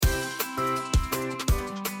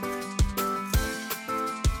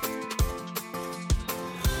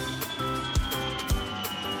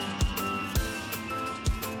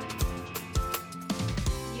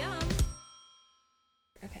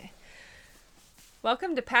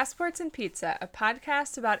Welcome to Passports and Pizza, a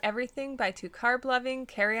podcast about everything by two carb-loving,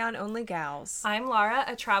 carry-on-only gals. I'm Laura,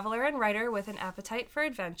 a traveler and writer with an appetite for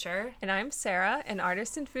adventure. And I'm Sarah, an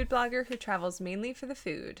artist and food blogger who travels mainly for the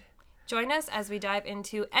food. Join us as we dive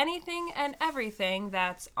into anything and everything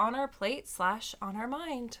that's on our plate / on our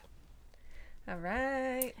mind. All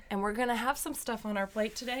right. And we're going to have some stuff on our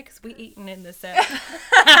plate today because we eating in this ep.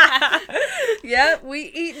 Yep, we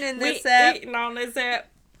eating in this We ep. eating on this ep.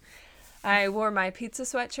 I wore my pizza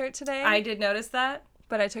sweatshirt today. I did notice that.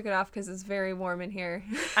 But I took it off because it's very warm in here.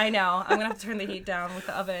 I know. I'm going to have to turn the heat down with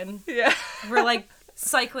the oven. Yeah. We're like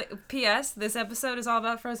cycling. P.S. This episode is all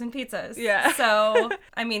about frozen pizzas. Yeah. So,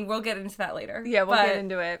 I mean, we'll get into that later. Yeah, we'll get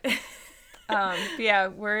into it. But yeah,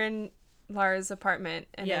 we're in Laura's apartment,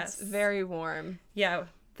 and Yes. it's very warm. Yeah.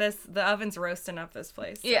 The oven's roasting up this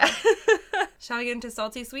place. So. Yeah. Shall we get into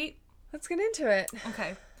salty sweet? Let's get into it.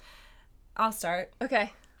 Okay. I'll start.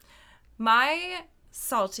 Okay. My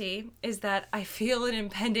salty is that I feel an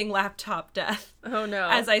impending laptop death Oh, no.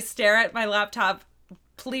 as I stare at my laptop,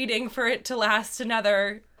 pleading for it to last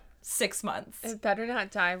another 6 months. It better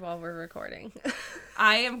not die while we're recording.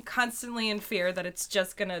 I am constantly in fear that it's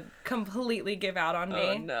just going to completely give out on me.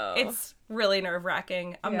 Oh, no. It's really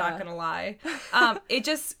nerve-wracking. I'm not Yeah. going to lie.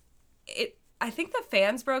 I think the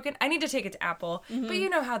fan's broken. I need to take it to Apple. Mm-hmm. But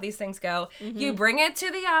you know how these things go. You bring it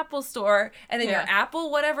to the Apple store, and then your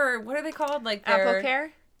Apple, whatever, what are they called? Like their Apple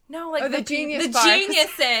Care? No, like the Genius the box.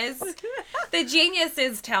 geniuses. The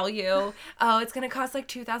geniuses tell you, oh, it's going to cost like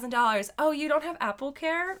 $2,000. Oh, you don't have Apple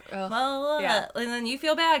Care? Ugh. Yeah. And then you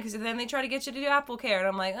feel bad because then they try to get you to do Apple Care. And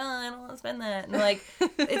I'm like, oh, I don't want to spend that. And like,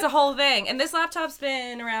 it's a whole thing. And this laptop's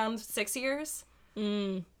been around 6 years.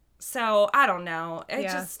 So I don't know.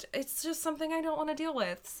 It's just something I don't want to deal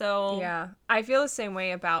with. So Yeah. I feel the same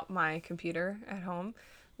way about my computer at home,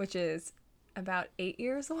 which is about 8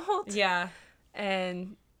 years old. yeah.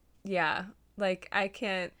 And yeah, like I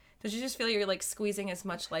can't. Did you just feel you're like squeezing as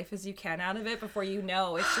much life as you can out of it before you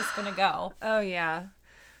know it's just gonna go? Oh, yeah.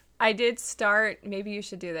 I did start, maybe you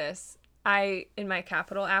should do this. In my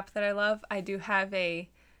Capital app that I love, I do have a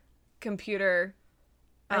computer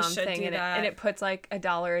I should thing do in that. it, and it puts like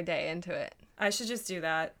 $1 a day into it. I should just do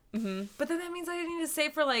that. Mm-hmm. But then that means I need to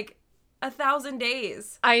save for like 1,000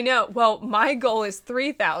 days. I know. Well, my goal is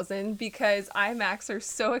 3,000 because iMacs are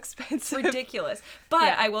so expensive. Ridiculous. But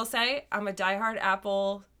Yeah. I will say I'm a diehard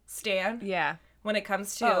Apple stan Yeah. when it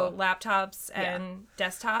comes to Oh. laptops and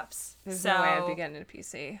desktops. There's so no way I'd be getting a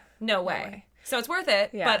PC. No way. So it's worth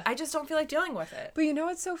it, Yeah. but I just don't feel like dealing with it. But you know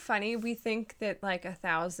what's so funny? We think that like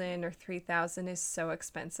 1,000 or 3,000 is so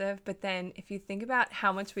expensive, but then if you think about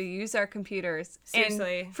how much we use our computers,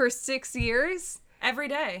 Seriously. and for 6 years, Every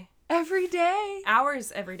day. every day.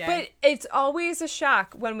 Hours every day. But it's always a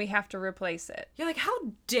shock when we have to replace it. You're like, how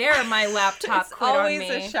dare my laptop It's quit always on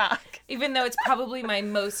me? a shock. Even though it's probably my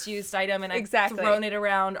most used item and I've Exactly. thrown it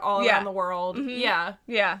around all Yeah. around the world. Yeah.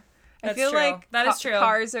 Yeah. I That's feel true. like That is true.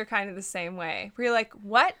 cars are kind of the same way. Where you're like,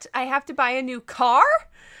 what? I have to buy a new car?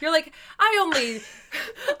 You're like, I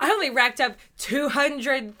only racked up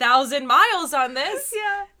 200,000 miles on this.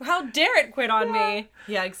 Yeah. How dare it quit on me?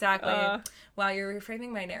 Yeah, exactly. Wow, you're reframing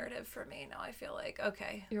my narrative for me. Now I feel like,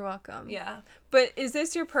 okay. You're welcome. Yeah. But is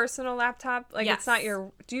this your personal laptop? Like, Yes. it's not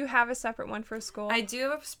your... Do you have a separate one for school? I do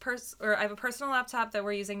have I have a personal laptop that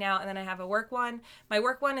we're using now, and then I have a work one. My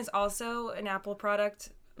work one is also an Apple product.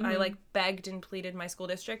 I like begged and pleaded my school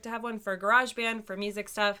district to have one for GarageBand, for music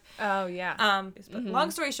stuff. Oh, yeah. But long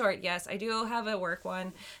story short, yes, I do have a work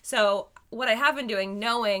one. So what I have been doing,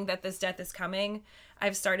 knowing that this death is coming,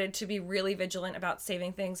 I've started to be really vigilant about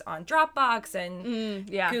saving things on Dropbox and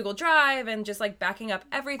yeah. Google Drive and just like backing up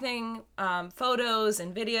everything, photos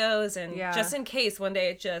and videos, and Yeah. just in case one day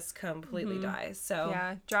it just completely dies. So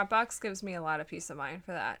Yeah. Dropbox gives me a lot of peace of mind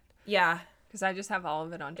for that. yeah, Because I just have all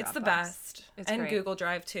of it on Dropbox. it's the best. It's and great. Google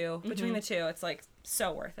Drive too. Between the two, it's like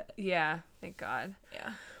so worth it. Yeah. Thank God.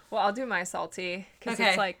 Yeah. Well, I'll do my salty because Okay.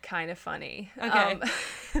 it's like kind of funny. Okay.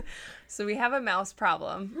 So we have a mouse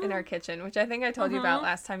problem in our kitchen, which I think I told you about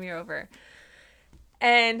last time you were over.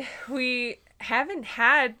 And we haven't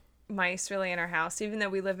had mice really in our house, even though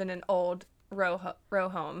we live in an old row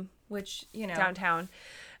home Which, you know. downtown.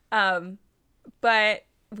 But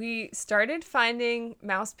we started finding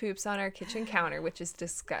mouse poops on our kitchen counter, which is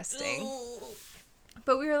disgusting.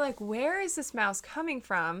 But we were like, where is this mouse coming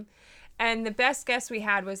from? And the best guess we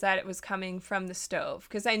had was that it was coming from the stove,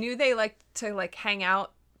 because I knew they like to like hang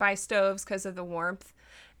out by stoves because of the warmth,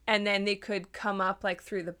 and then they could come up like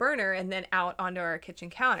through the burner and then out onto our kitchen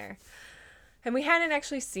counter. And we hadn't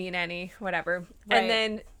actually seen any, whatever. Right. And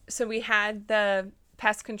then so we had the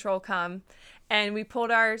pest control come, And we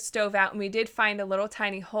pulled our stove out, and we did find a little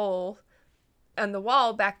tiny hole on the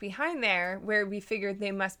wall back behind there where we figured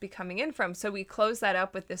they must be coming in from. So we closed that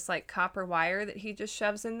up with this like copper wire that he just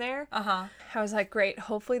shoves in there. I was like, great,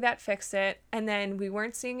 hopefully that fixed it. And then we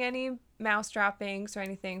weren't seeing any mouse droppings or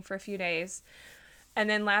anything for a few days. And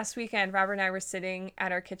then last weekend, Robert and I were sitting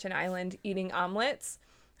at our kitchen island eating omelets,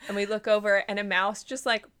 and we look over and a mouse just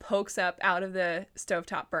like pokes up out of the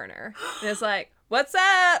stovetop burner. And it's like, what's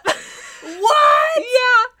up? What?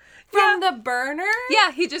 Yeah. From the burner?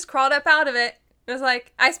 Yeah, he just crawled up out of it. It was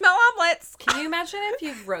like, I smell omelets. Can you imagine if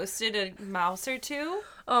you've roasted a mouse or two?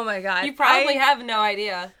 Oh my God. You probably have no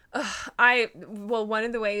idea. Well, one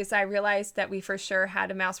of the ways I realized that we for sure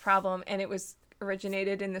had a mouse problem and it was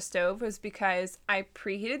originated in the stove was because I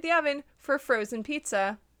preheated the oven for frozen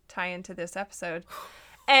pizza, tie into this episode.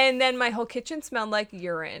 And then my whole kitchen smelled like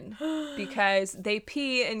urine because they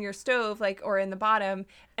pee in your stove, like, or in the bottom,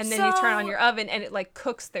 and then you turn on your oven and it like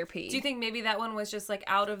cooks their pee. Do you think maybe that one was just like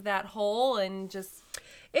out of that hole and just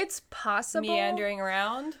it's possible meandering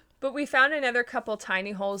around? But we found another couple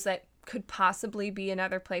tiny holes that could possibly be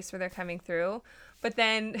another place where they're coming through. But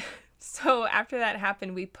then, so after that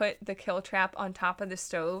happened, we put the kill trap on top of the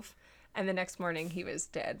stove, and the next morning he was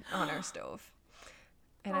dead on our stove.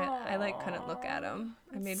 And I like couldn't look at him.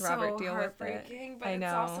 I made Robert deal with it. But I know.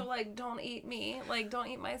 It's also like, don't eat me. Like, don't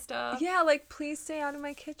eat my stuff. Yeah, like, please stay out of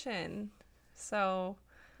my kitchen. So,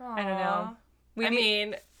 I don't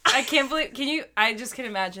know. I can't believe, I just can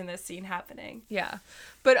imagine this scene happening. Yeah.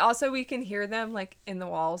 But also we can hear them, like, in the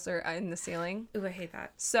walls or in the ceiling. Ooh, I hate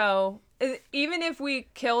that. So, even if we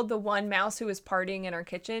killed the one mouse who was partying in our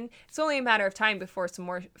kitchen, it's only a matter of time before some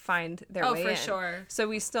more find their way in. Oh, for sure. So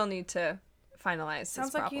we still need to finalize Sounds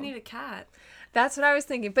this problem. like you need a cat. That's what I was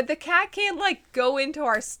thinking. But the cat can't, like, go into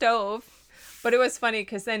our stove. But it was funny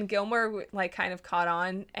because then Gilmore, like, kind of caught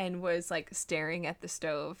on and was, like, staring at the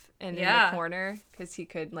stove and in the corner because he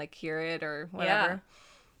could, like, hear it or whatever.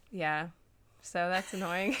 Yeah. So that's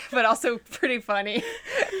annoying, but also pretty funny.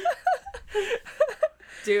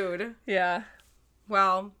 Dude. Yeah.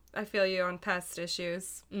 Well, I feel you on pest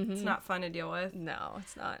issues. Mm-hmm. It's not fun to deal with. No,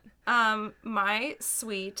 it's not. My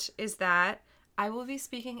sweet is that I will be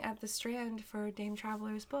speaking at the Strand for Dame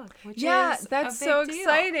Traveler's book, which is that's a big so deal.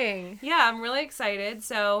 exciting. Yeah, I'm really excited.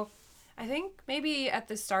 So I think maybe at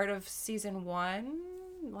the start of season 1,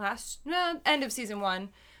 end of season 1,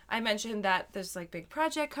 I mentioned that there's like big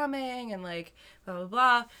project coming and like blah, blah,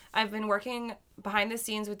 blah. I've been working behind the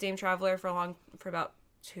scenes with Dame Traveler for about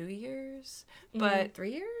 2 years, but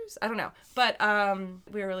 3 years? I don't know. But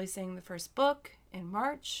we're releasing the first book in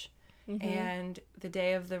March. Mm-hmm. And the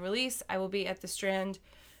day of the release, I will be at the Strand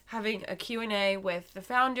having a Q&A with the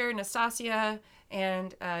founder, Nastasia,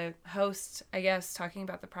 and a host, I guess, talking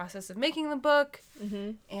about the process of making the book.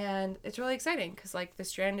 Mm-hmm. And it's really exciting because, like, the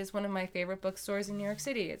Strand is one of my favorite bookstores in New York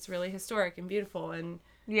City. It's really historic and beautiful. And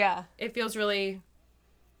it feels really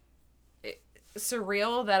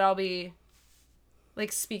surreal that I'll be,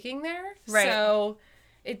 like, speaking there. Right. So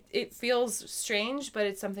It feels strange, but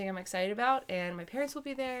it's something I'm excited about, and my parents will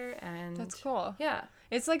be there, and that's cool. Yeah,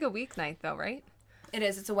 it's like a weeknight though, right? It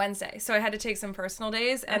is. It's a Wednesday, so I had to take some personal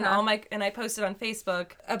days, and I posted on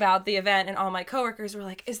Facebook about the event, and all my coworkers were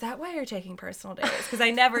like, "Is that why you're taking personal days?" Because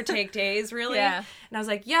I never take days really. Yeah. And I was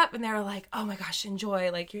like, "Yep," and they were like, "Oh my gosh,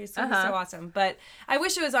 enjoy! Like you're so awesome." But I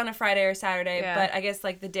wish it was on a Friday or Saturday. Yeah. But I guess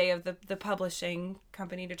like the day of the publishing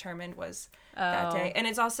company determined was that day, and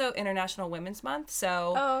it's also International Women's Month,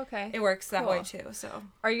 so it works that way too. So,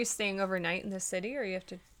 are you staying overnight in the city, or you have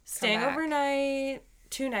to staying overnight?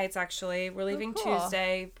 2 nights actually. We're leaving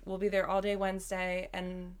Tuesday. We'll be there all day Wednesday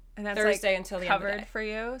and that's Thursday, like, until the end of the day. Covered for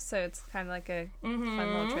you, so it's kind of like a fun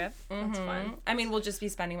little trip. That's fun. I mean, we'll just be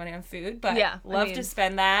spending money on food, but love to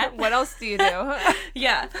spend that. What else do you do?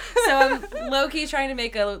 Yeah. So I'm low-key trying to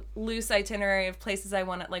make a loose itinerary of places I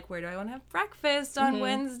want to, like, where do I want to have breakfast on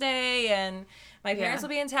Wednesday, and my parents will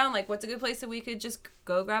be in town. Like, what's a good place that we could just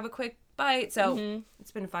go grab a quick bite? So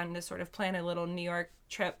it's been fun to sort of plan a little New York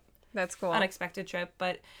trip. That's cool. Unexpected trip.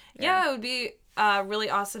 But it would be really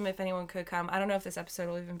awesome if anyone could come. I don't know if this episode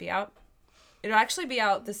will even be out. It'll actually be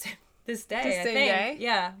out this day, the same day?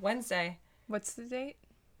 Yeah, Wednesday. What's the date?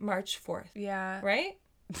 March 4th. Yeah. Right?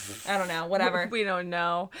 I don't know. Whatever. We don't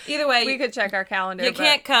know. Either way. We could check our calendar. You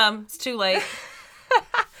can't come. It's too late.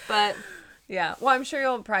 But. Yeah. Well, I'm sure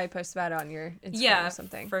you'll probably post about it on your Instagram or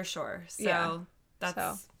something. For sure. So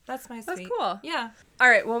that's my sweet. That's cool. Yeah. All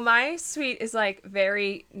right. Well, my sweet is like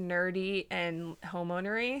very nerdy and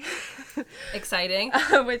homeownery. Exciting.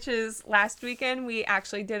 Which is last weekend we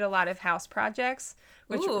actually did a lot of house projects,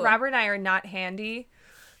 which Ooh. Robert and I are not handy.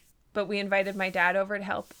 but we invited my dad over to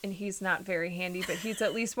help, and he's not very handy, but he's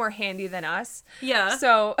at least more handy than us. Yeah.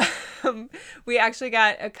 So we actually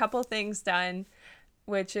got a couple things done,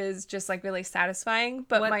 which is just like really satisfying.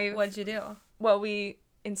 But what'd you do? Well, we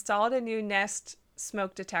installed a new Nest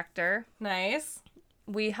smoke detector. Nice.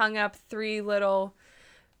 We hung up 3 little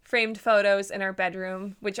framed photos in our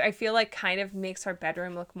bedroom, which I feel like kind of makes our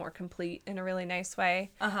bedroom look more complete in a really nice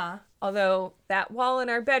way. Uh-huh. Although that wall in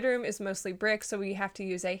our bedroom is mostly brick, so we have to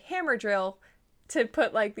use a hammer drill to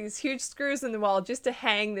put like these huge screws in the wall just to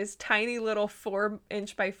hang this tiny little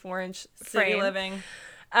 4-inch by 4-inch frame. City living.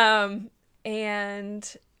 Well,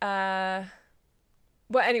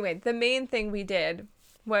 anyway, the main thing we did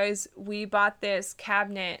was we bought this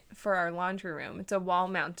cabinet for our laundry room. It's a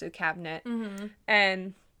wall-mounted cabinet. Mm-hmm.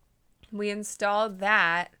 And we installed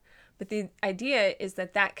that, but the idea is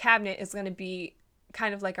that that cabinet is going to be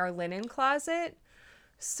kind of like our linen closet.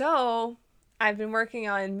 So I've been working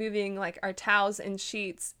on moving like our towels and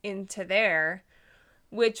sheets into there,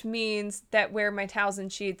 which means that where my towels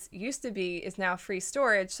and sheets used to be is now free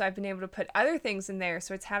storage. So I've been able to put other things in there.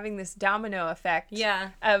 So it's having this domino effect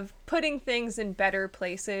of putting things in better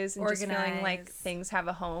places and just feeling like things have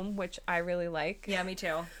a home, which I really like. Yeah, me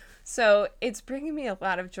too. So it's bringing me a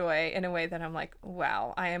lot of joy in a way that I'm like,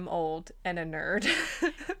 wow, I am old and a nerd.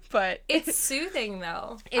 But it's soothing,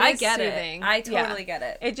 though. I get it. I totally get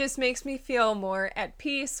it. It just makes me feel more at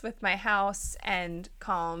peace with my house and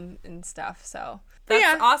calm and stuff. So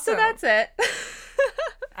that's awesome. So that's it.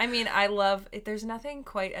 I mean, I love it. There's nothing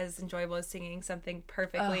quite as enjoyable as singing something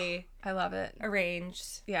perfectly I love it.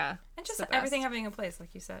 arranged. Yeah. And just everything having a place,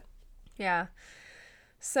 like you said. Yeah.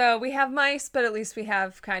 So we have mice, but at least we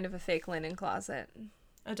have kind of a fake linen closet.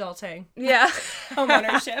 Adulting. Yeah.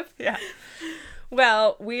 Homeownership. Yeah.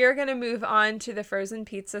 Well, we are going to move on to the frozen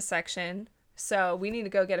pizza section. So we need to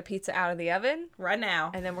go get a pizza out of the oven. Right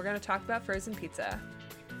now. And then we're going to talk about frozen pizza.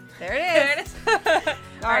 There it is.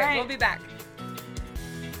 All right, we'll be back.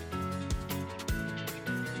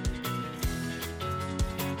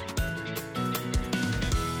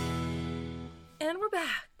 And we're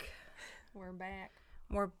back.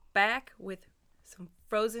 We're back with some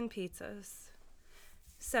frozen pizzas.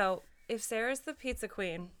 So, if Sarah's the pizza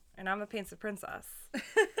queen and I'm a pizza princess,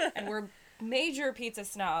 and we're major pizza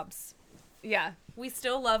snobs, yeah, we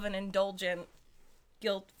still love an indulgent,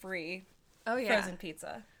 guilt-free frozen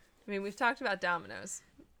pizza. I mean, we've talked about Domino's.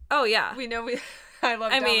 Oh, yeah. We know I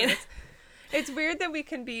love Domino's. It's weird that we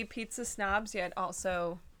can be pizza snobs yet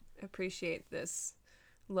also appreciate this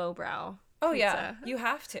lowbrow Oh, pizza. yeah. You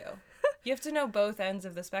have to. You have to know both ends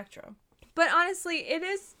of the spectrum. But honestly, it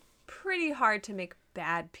is pretty hard to make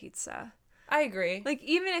bad pizza. I agree. Like,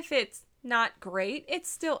 even if it's not great, it's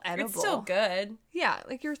still edible. It's still good. Yeah,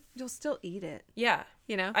 like you'll still eat it. Yeah.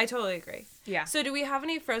 You know? I totally agree. Yeah. So do we have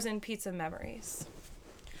any frozen pizza memories?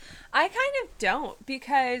 I kind of don't,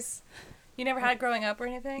 because... You never had growing up or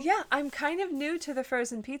anything? Yeah, I'm kind of new to the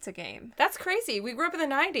frozen pizza game. That's crazy. We grew up in the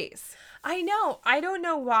 90s. I know. I don't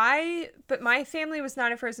know why, but my family was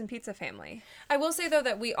not a frozen pizza family. I will say, though,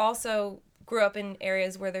 that we also grew up in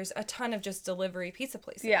areas where there's a ton of just delivery pizza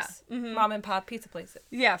places. Yeah. Mm-hmm. Mom and pop pizza places.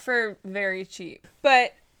 Yeah, for very cheap.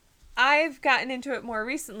 But I've gotten into it more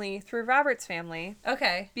recently through Robert's family.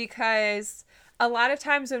 Okay. Because a lot of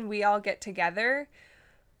times when we all get together,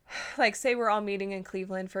 like say we're all meeting in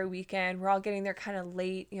Cleveland for a weekend, we're all getting there kind of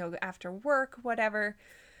late, after work, whatever.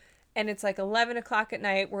 And it's like 11 o'clock at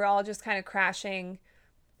night. We're all just kind of crashing.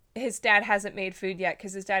 His dad hasn't made food yet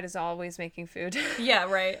because his dad is always making food.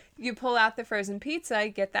 Yeah, right. You pull out the frozen pizza,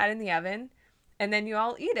 get that in the oven, and then you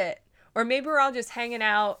all eat it. Or maybe we're all just hanging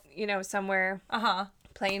out, somewhere,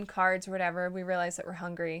 playing cards or whatever. We realize that we're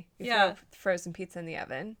hungry. You throw frozen pizza in the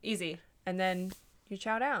oven. Easy. And then you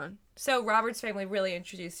chow down. So Robert's family really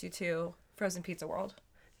introduced you to frozen pizza world.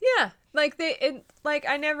 Yeah,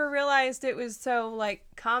 I never realized it was so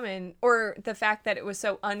common, or the fact that it was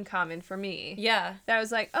so uncommon for me. Yeah, that I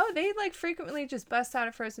was like, oh, they frequently just bust out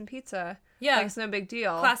a frozen pizza. Yeah, it's no big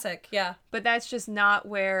deal. Classic. Yeah, but that's just not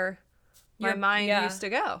where my mind used to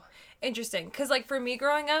go. Interesting, because for me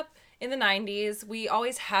growing up in the 90s, we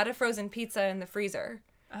always had a frozen pizza in the freezer.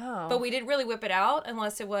 Oh, but we didn't really whip it out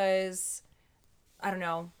unless it was, I don't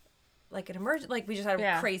know, like an emergency, we just had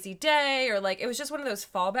a crazy day, or it was just one of those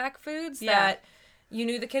fallback foods that you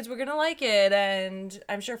knew the kids were gonna like it. And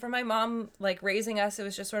I'm sure for my mom, raising us, it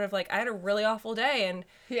was just sort of I had a really awful day, and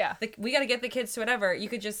we got to get the kids to whatever. You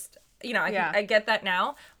could just, I get that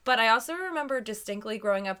now, but I also remember distinctly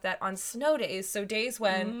growing up that on snow days, so days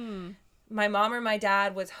when my mom or my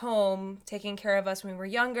dad was home taking care of us when we were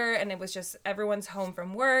younger, and it was just everyone's home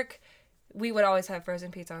from work. we would always have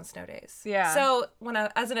frozen pizza on snow days. Yeah. So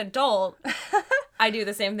as an adult, I do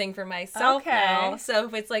the same thing for myself now. So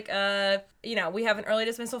if it's like we have an early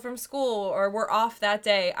dismissal from school or we're off that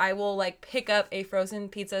day, I will like pick up a frozen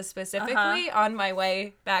pizza specifically on my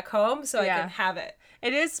way back home so I can have it.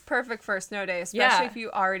 It is perfect for a snow day, especially if you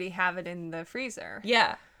already have it in the freezer.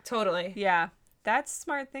 Yeah, totally. Yeah. That's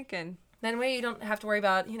smart thinking. Then way you don't have to worry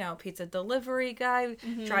about, pizza delivery guy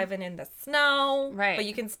driving in the snow. Right. But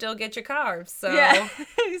you can still get your carbs. So yeah.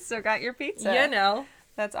 You still got your pizza.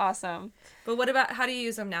 That's awesome. But what about, how do you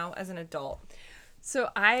use them now as an adult? So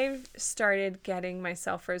I've started getting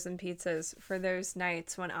myself frozen pizzas for those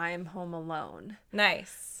nights when I'm home alone.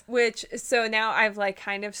 Nice. So now I've like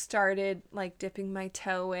kind of started like dipping my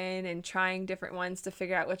toe in and trying different ones to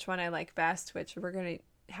figure out which one I like best, which we're going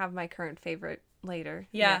to have my current favorite later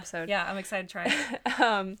in the episode. Yeah, I'm excited to try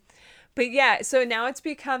it. But yeah, so now it's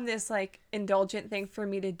become this like indulgent thing for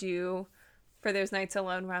me to do for those nights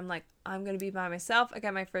alone where I'm like, I'm going to be by myself. I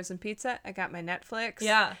got my frozen pizza. I got my Netflix.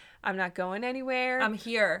 Yeah. I'm not going anywhere. I'm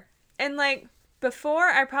here. And like before,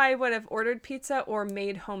 I probably would have ordered pizza or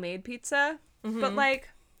made homemade pizza. But like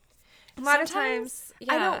a lot of times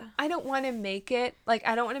I don't want to make it. Like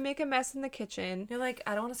I don't want to make a mess in the kitchen. You're like,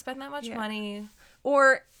 I don't want to spend that much money.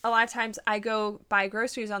 Or a lot of times I go buy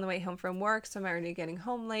groceries on the way home from work, so I'm already getting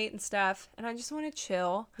home late and stuff, and I just want to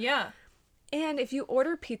chill. Yeah. And if you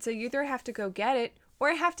order pizza, you either have to go get it or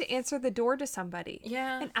I have to answer the door to somebody.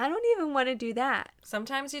 Yeah. And I don't even want to do that.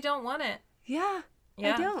 Sometimes you don't want it. Yeah.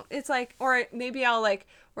 I don't. It's like, or maybe I'll like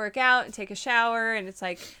work out and take a shower, and it's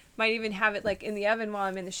like, might even have it like in the oven while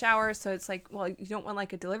I'm in the shower. So it's like, well, you don't want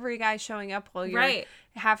like a delivery guy showing up while you're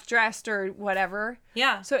half dressed or whatever.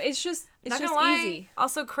 Yeah. So it's just easy.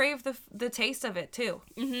 Also crave the taste of it too.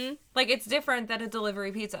 Mm-hmm. Like it's different than a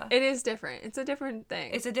delivery pizza. It is different. It's a different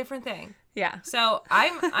thing. It's a different thing. Yeah. So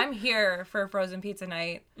I'm here for a frozen pizza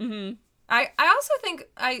night. Mm-hmm. I also think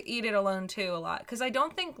I eat it alone too a lot because I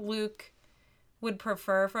don't think Luke would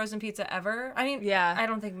prefer frozen pizza ever. I mean, I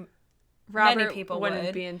don't think Robert many people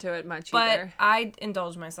wouldn't be into it much but either. But I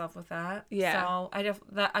indulge myself with that. Yeah. So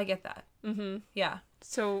I get that. Mm-hmm. Yeah.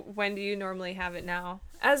 So when do you normally have it now?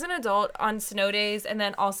 As an adult on snow days, and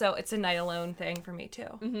then also it's a night alone thing for me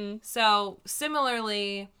too. Mm-hmm. So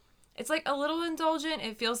similarly, it's like a little indulgent.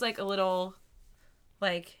 It feels like a little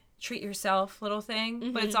like treat yourself little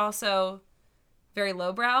thing, but it's also very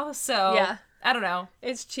lowbrow. So I don't know.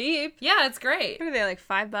 It's cheap. Yeah, it's great. What are they, like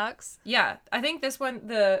 $5? Yeah, I think this one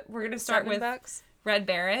we're gonna start with $7? Red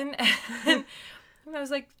Baron, and that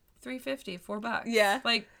was like $3.50, $4. Yeah,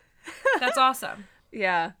 like that's awesome.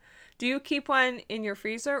 Yeah. Do you keep one in your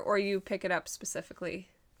freezer or you pick it up specifically?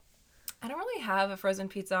 I don't really have a frozen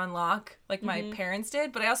pizza on lock like my parents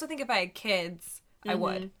did, but I also think if I had kids, I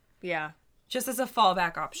would. Yeah. Just as a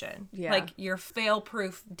fallback option. Yeah. Like your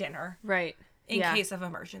fail-proof dinner. Right. In case of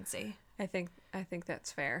emergency. I think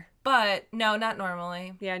that's fair. But no, not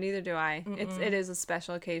normally. Yeah, neither do I. It is a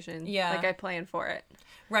special occasion. Yeah. Like I plan for it.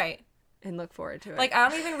 Right. And look forward to it. Like I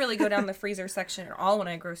don't even really go down the freezer section at all when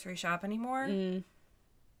I grocery shop anymore.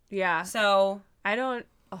 Yeah. So I don't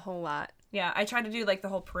a whole lot. Yeah, I try to do like the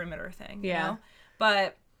whole perimeter thing, you know?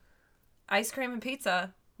 But ice cream and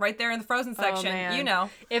pizza right there in the frozen section, you know.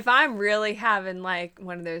 If I'm really having like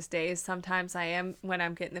one of those days, sometimes I am when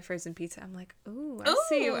I'm getting the frozen pizza, I'm like, ooh, I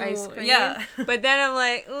see you, ice cream. Yeah. But then I'm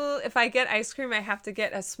like, ooh, if I get ice cream, I have to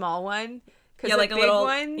get a small one. Because like a big little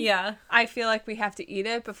one, yeah. I feel like we have to eat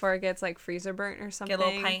it before it gets like freezer burnt or something. Get a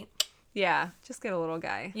little pint. Yeah, just get a little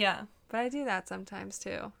guy. Yeah. But I do that sometimes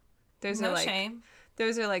too. Those no are like shame.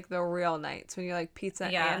 Those are like the real nights when you're like pizza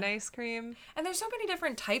and ice cream. And there's so many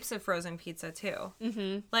different types of frozen pizza too.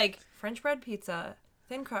 Mm-hmm. Like French bread pizza,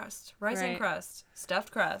 thin crust, rising crust,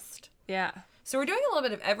 stuffed crust. Yeah. So we're doing a little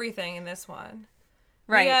bit of everything in this one.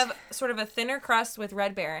 Right. We have sort of a thinner crust with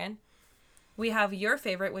Red Baron. We have your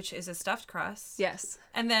favorite, which is a stuffed crust. Yes.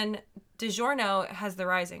 And then DiGiorno has the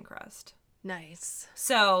rising crust. Nice.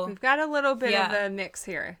 So we've got a little bit of a mix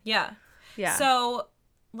here. Yeah. Yeah. So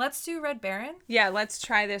let's do Red Baron. Yeah, let's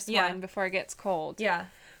try this one before it gets cold. Yeah.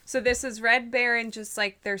 So this is Red Baron, just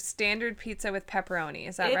like their standard pizza with pepperoni.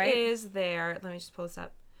 Is that right? It is their, let me just pull this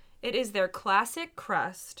up. It is their classic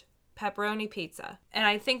crust pepperoni pizza. And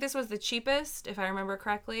I think this was the cheapest, if I remember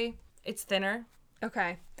correctly. It's thinner.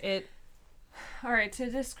 Okay. All right, to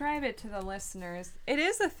describe it to the listeners, it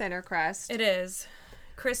is a thinner crust. It is.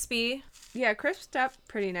 Crispy. Yeah, crisped up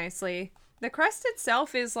pretty nicely. The crust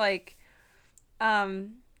itself is like,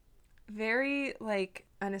 very like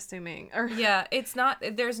unassuming. Yeah, it's not.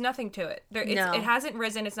 There's nothing to it. It hasn't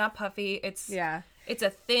risen. It's not puffy. It's a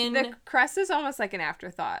thin. The crust is almost like an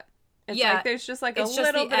afterthought. It's Yeah. like there's just like It's a just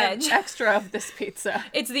little the bit edge. of extra of this pizza.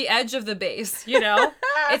 It's the edge of the base, you know?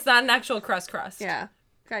 It's not an actual crust. Yeah.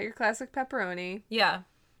 Got your classic pepperoni. Yeah.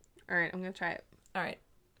 All right, I'm going to try it. All right.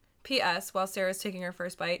 P.S. While Sarah's taking her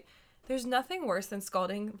first bite, there's nothing worse than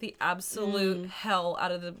scalding the absolute hell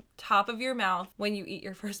out of the top of your mouth when you eat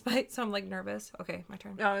your first bite. So I'm like nervous. Okay, my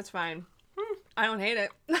turn. No, it's fine. I don't hate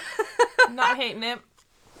it. I'm not hating it.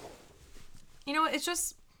 You know what? It's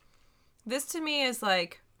just, this to me is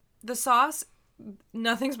like, the sauce,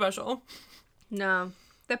 nothing special. No.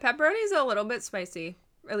 The pepperoni's a little bit spicy,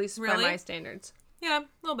 at least Really? by my standards. Yeah, a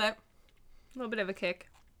little bit. A little bit of a kick.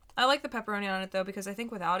 I like the pepperoni on it though, because I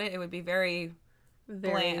think without it, it would be very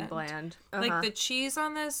Very bland. bland. Like the cheese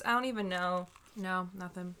on this, I don't even know. No,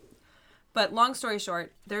 nothing. But long story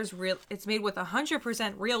short, it's made with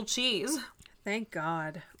 100% real cheese. Thank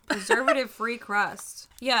God. Preservative-free crust.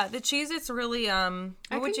 Yeah, the cheese, it's really,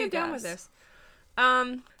 what would you get down guess? with this.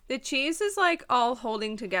 The cheese is like all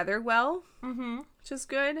holding together well, which is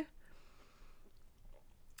good.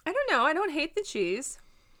 I don't know. I don't hate the cheese.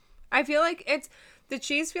 I feel like the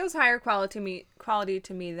cheese feels higher quality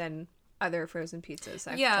to me than other frozen pizzas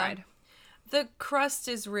I've tried. The crust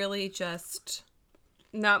is really just...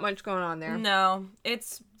 Not much going on there. No,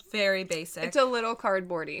 it's very basic. It's a little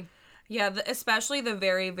cardboardy. Yeah, especially the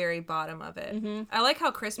very, very bottom of it. I like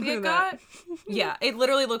how crispy it Look got. at Yeah, it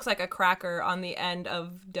literally looks like a cracker on the end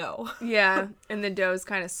of dough. Yeah, and the dough's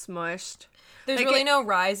kind of smushed. There's Like really no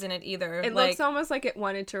rise in it either. It looks almost like it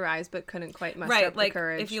wanted to rise but couldn't quite muster up like the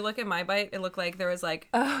courage. if you look at my bite, it looked like there was like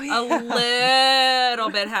Oh, a little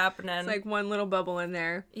bit happening. It's like one little bubble in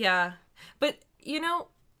there. Yeah, but you know,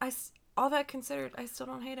 all that considered, I still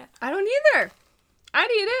don't hate it. I don't either.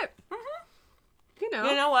 I'd eat it. You know.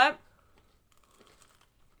 You know what?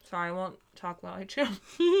 Sorry, I won't talk while I chew.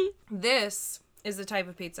 This is the type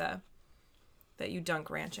of pizza that you dunk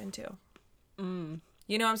ranch into.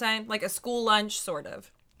 You know what I'm saying? Like a school lunch, sort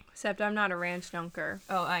of. Except I'm not a ranch dunker.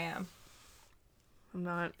 Oh, I am. I'm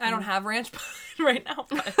not. I don't have ranch right now,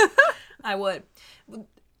 but I would.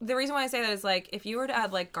 The reason why I say that is like if you were to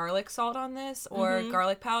add like garlic salt on this or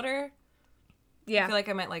garlic powder, Yeah. I feel like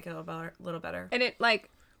I might like it a little better. And it like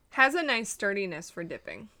has a nice sturdiness for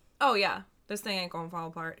dipping. Oh yeah, this thing ain't gonna fall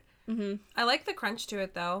apart. I like the crunch to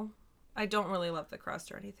it though. I don't really love the crust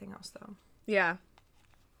or anything else though. Yeah.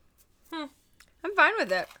 I'm fine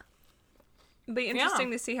with it. It'll be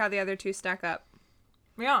interesting to see how the other two stack up.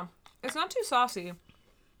 Yeah, it's not too saucy.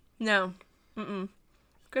 No.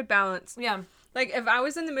 Good balance. Yeah, Like if I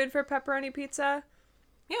was in the mood for pepperoni pizza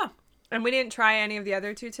yeah, and we didn't try any of the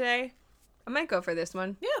other two today, I might go for this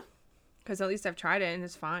one. yeah. Because at least I've tried it and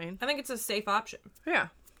it's fine. I think it's a safe option. Yeah.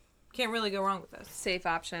 Can't really go wrong with this. Safe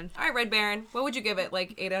option. All right, Red Baron, what would you give it?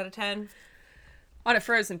 Like 8 out of 10 On a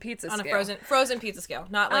frozen pizza on scale. a frozen pizza scale,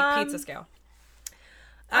 not like pizza scale.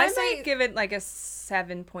 I say- might give it like a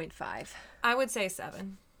 7.5. I would say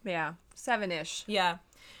 7. Yeah. 7-ish. Yeah.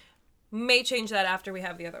 May change that after we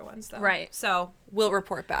have the other ones, though. Right. So we'll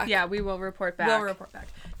report back. Yeah, we will report back. We'll report back.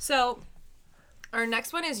 So our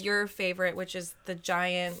next one is your favorite, which is the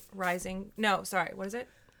Giant Rising. No, sorry. What is it?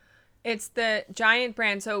 It's the Giant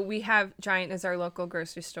brand. So we have Giant as our local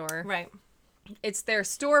grocery store. Right. It's their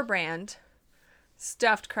store brand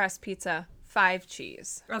stuffed crust pizza, 5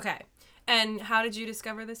 cheese. Okay. And how did you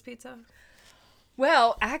discover this pizza?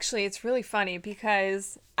 Well, actually, it's really funny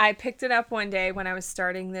because I picked it up one day when I was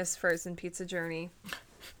starting this frozen pizza journey.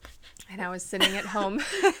 And I was sitting at home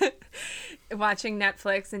watching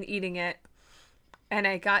Netflix and eating it. And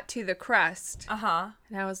I got to the crust. Uh-huh.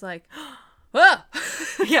 And I was like, whoa!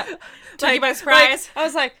 Yeah. Took you by surprise. I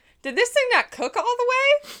was like, did this thing not cook all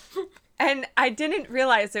the way? And I didn't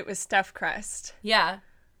realize it was stuffed crust. Yeah.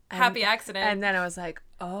 Happy accident. And then I was like,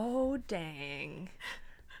 oh, dang.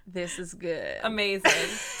 This is good. Amazing.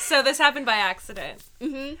 So this happened by accident.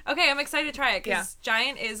 Okay, I'm excited to try it because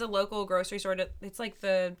Giant is a local grocery store. It's like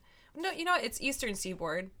it's Eastern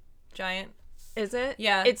Seaboard. Giant. Is it?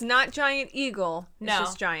 Yeah. It's not Giant Eagle. It's No.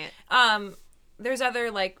 just Giant. There's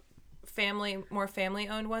other like more family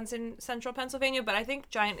owned ones in central Pennsylvania, but I think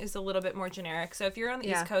Giant is a little bit more generic. So if you're on the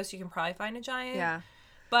East Coast, you can probably find a Giant. Yeah.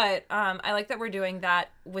 But I like that we're doing that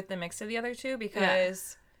with the mix of the other two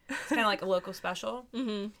because it's kind of like a local special.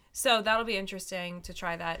 So that'll be interesting to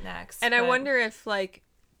try that next. And I wonder if like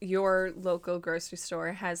your local grocery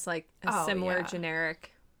store has like a similar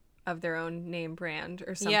generic of their own name brand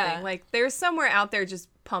or something. Yeah. Like there's somewhere out there just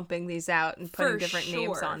pumping these out and putting For different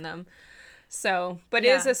names sure. on them. So, but it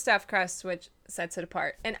is a stuffed crust, which sets it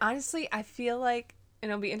apart. And honestly, I feel like,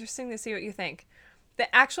 and it'll be interesting to see what you think,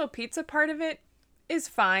 the actual pizza part of it is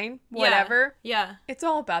fine, whatever. Yeah. It's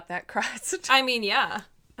all about that crust. I mean, yeah.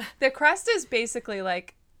 The crust is basically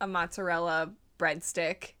like a mozzarella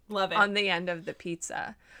breadstick. Love it. On the end of the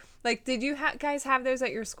pizza. Like, did you guys have those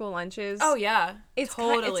at your school lunches? Oh, yeah. It's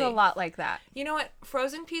totally. It's a lot like that. You know what?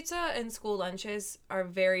 Frozen pizza and school lunches are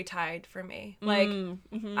very tied for me. Like,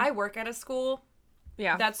 I work at a school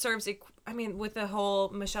that serves, with the whole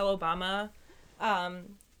Michelle Obama,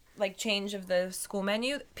 like, change of the school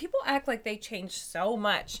menu, people act like they changed so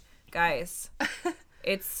much. Guys,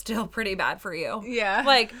 it's still pretty bad for you. Yeah.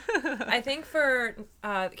 Like, I think for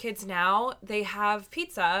kids now, they have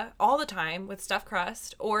pizza all the time with stuffed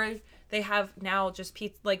crust, or they have now just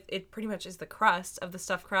pizza, like, it pretty much is the crust of the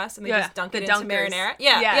stuffed crust, and they just dunk it into marinara.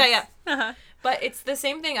 Yeah. Uh-huh. But it's the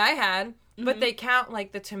same thing I had, but they count,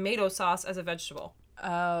 like, the tomato sauce as a vegetable.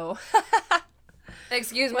 Oh.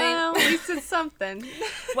 Excuse me. Well, at least it's something.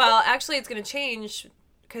 Well, actually, it's going to change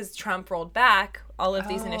because Trump rolled back all of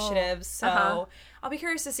these initiatives, so I'll be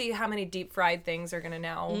curious to see how many deep fried things are going to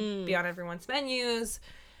now be on everyone's menus.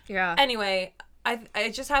 Yeah. Anyway,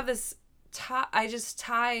 I just have this I just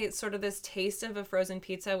tie sort of this taste of a frozen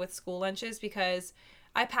pizza with school lunches because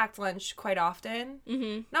I packed lunch quite often.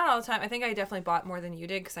 Mm-hmm. Not all the time. I think I definitely bought more than you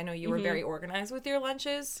did because I know you were very organized with your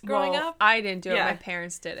lunches growing up. I didn't do it. My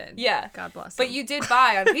parents did it. Yeah. God bless them. But you did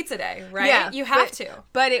buy on pizza day, right? Yeah. You have to.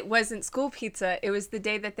 But it wasn't school pizza. It was the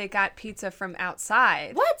day that they got pizza from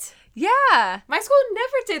outside. What? Yeah. My school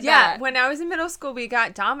never did that. Yeah. When I was in middle school, we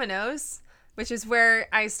got Domino's, which is where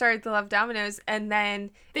I started to love Domino's. And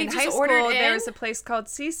then in high school, there was a place called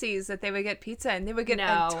Cece's that they would get pizza, and they would get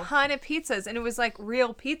a ton of pizzas, and it was like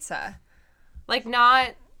real pizza. Like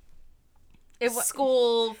not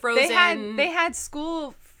school frozen. They had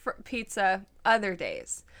school pizza other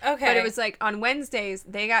days. Okay. But it was like on Wednesdays,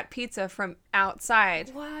 they got pizza from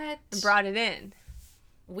outside. What? And brought it in.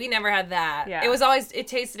 We never had that. Yeah. It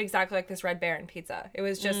tasted exactly like this Red Baron pizza. It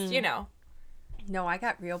was just, No, I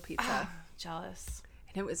got real pizza. Jealous.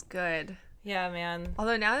 And it was good. Yeah, man.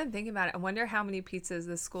 Although now that I'm thinking about it, I wonder how many pizzas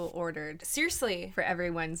the school ordered. Seriously. For every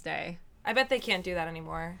Wednesday. I bet they can't do that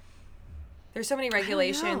anymore. There's so many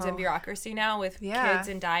regulations and bureaucry now with kids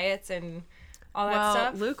and diets and all that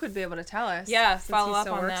stuff. Well, Luke would be able to tell us. Yeah, follow up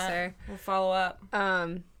on that. There. We'll follow up.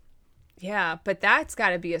 Yeah, but that's got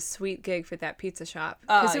to be a sweet gig for that pizza shop.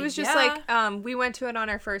 Because it was just like, we went to it on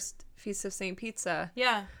our first Feast of St. Pizza.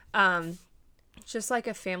 Yeah. Just like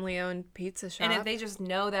a family-owned pizza shop. And if they just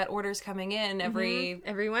know that order's coming in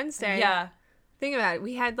every Wednesday. Yeah. Think about it.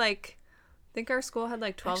 We had I think our school had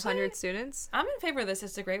 1,200 students. I'm in favor of this.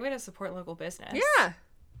 It's a great way to support local business. Yeah.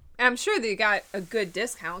 And I'm sure they got a good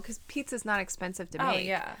discount because pizza's not expensive to make. Oh,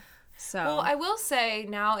 yeah. So. Well, I will say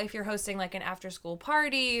now if you're hosting an after-school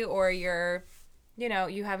party or you're,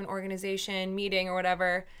 you have an organization meeting or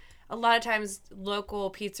whatever, a lot of times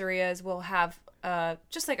local pizzerias will have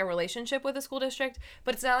just a relationship with the school district,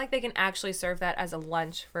 but it's not like they can actually serve that as a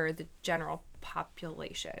lunch for the general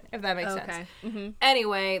population, if that makes sense. Mm-hmm.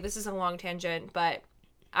 Anyway, this is a long tangent, but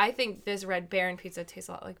I think this Red Baron pizza tastes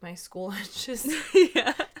a lot like my school lunches.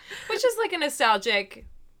 Yeah. Which is a nostalgic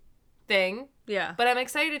thing. Yeah. But I'm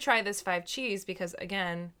excited to try this 5 cheese because,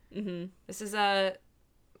 again, this is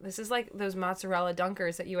like those mozzarella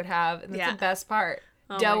dunkers that you would have, and that's the best part.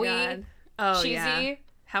 Oh, doughy, cheesy. Yeah.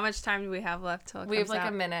 How much time do we have left till it comes We have out?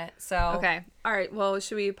 a minute, so. Okay. All right. Well,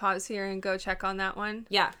 should we pause here and go check on that one?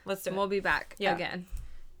 Yeah, let's do it. We'll be back again.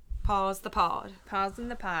 Pause the pod. Pausing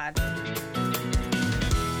the pod.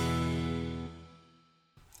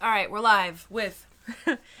 All right, we're live with.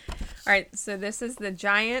 All right. So this is the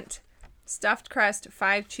giant stuffed crust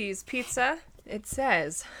 5 cheese pizza. It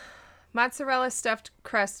says mozzarella stuffed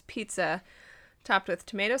crust pizza topped with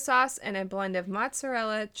tomato sauce and a blend of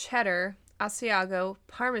mozzarella, cheddar, Asiago,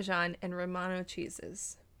 Parmesan, and Romano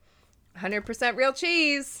cheeses. 100% real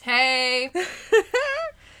cheese. Hey.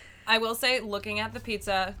 I will say, looking at the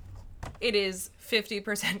pizza, it is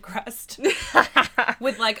 50% crust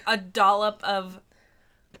with a dollop of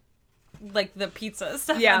the pizza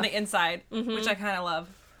stuff on the inside, which I kind of love.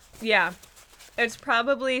 Yeah. It's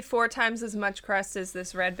probably 4 times as much crust as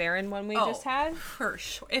this Red Baron one we just had. For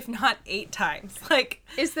sure. If not 8 times.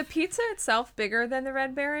 Is the pizza itself bigger than the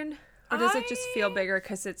Red Baron? Or does it just feel bigger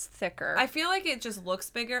because it's thicker? I feel like it just looks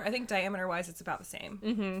bigger. I think diameter-wise it's about the same.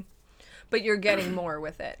 Mm-hmm. But you're getting more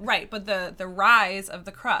with it. Right, but the rise of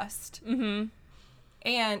the crust. Mm-hmm.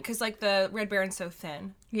 And, because, the Red Baron's so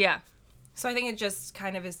thin. Yeah. So I think it just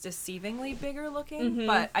kind of is deceivingly bigger looking,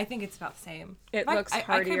 but I think it's about the same. It looks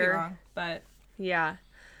heartier. I could be wrong, but... Yeah.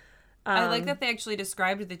 I like that they actually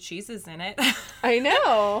described the cheeses in it. I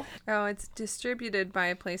know. Oh, it's distributed by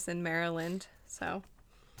a place in Maryland, so...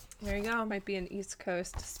 There you go. Might be an East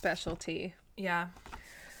Coast specialty. Yeah.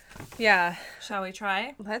 Yeah. Shall we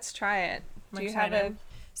try? Let's try it. I'm Do you have a... excited.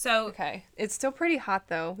 So, Okay. It's still pretty hot,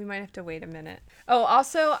 though. We might have to wait a minute. Oh,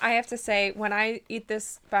 also, I have to say, when I eat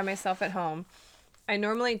this by myself at home, I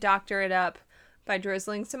normally doctor it up by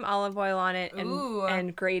drizzling some olive oil on it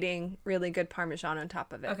and grating really good Parmesan on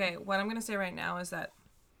top of it. okay, what I'm going to say right now is that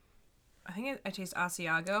I think I taste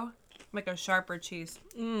Asiago, like a sharper cheese.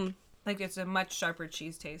 Like it's a much sharper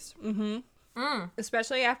cheese taste.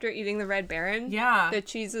 Especially after eating the Red Baron. Yeah. The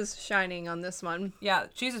cheese is shining on this one. Yeah,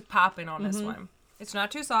 cheese is popping on this one. It's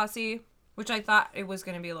not too saucy, which I thought it was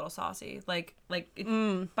going to be a little saucy. By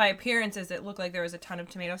appearances, it looked like there was a ton of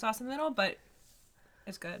tomato sauce in the middle, but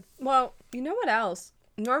it's good. Well, you know what else?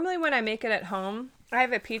 Normally when I make it at home, I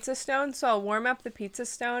have a pizza stone, so I'll warm up the pizza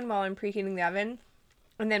stone while I'm preheating the oven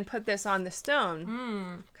and then put this on the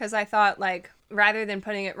stone. Because I thought, like, rather than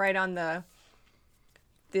putting it right on the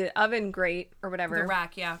oven grate or whatever. The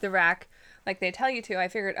rack, yeah. The rack, like they tell you to, I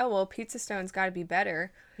figured, oh, well, pizza stone's got to be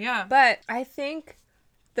better. Yeah. But I think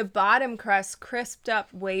the bottom crust crisped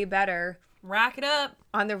up way better. Rack it up.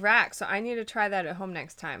 On the rack, so I need to try that at home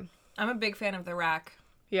next time. I'm a big fan of the rack.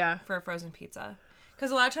 Yeah. For a frozen pizza. Because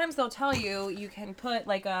a lot of times they'll tell you you can put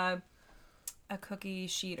like a cookie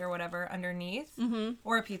sheet or whatever underneath.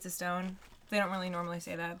 Or a pizza stone. They don't really normally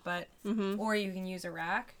say that, but... Or you can use a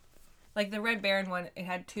rack. Like the Red Baron one, it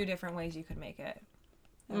had 2 different ways you could make it.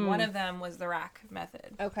 And one of them was the rack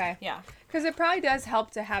method. Okay. Yeah. Because it probably does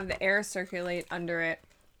help to have the air circulate under it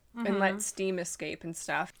and let steam escape and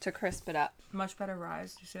stuff to crisp it up. Much better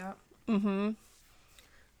rise. Do you see that?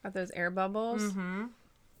 Got those air bubbles.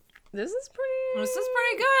 This is pretty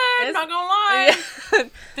good. It's, not gonna lie. Yeah.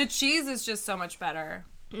 The cheese is just so much better.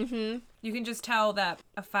 You can just tell that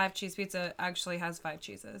a 5-cheese pizza actually has 5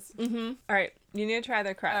 cheeses. All right. You need to try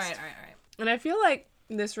the crust. All right. And I feel like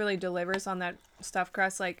this really delivers on that stuffed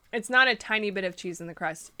crust. Like, it's not a tiny bit of cheese in the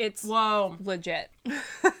crust. It's legit.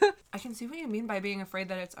 I can see what you mean by being afraid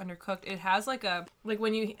that it's undercooked. It has like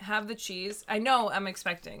when you have the cheese, I know I'm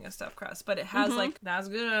expecting a stuffed crust, but it has like, that's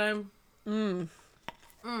good.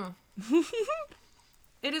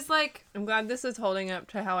 It is like... I'm glad this is holding up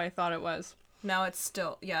to how I thought it was. No, it's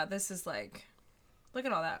still... Yeah, this is like... Look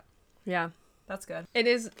at all that. Yeah. That's good. It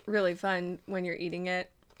is really fun when you're eating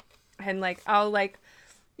it. And, like, I'll, like...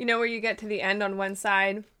 You know where you get to the end on one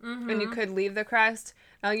side and you could leave the crust?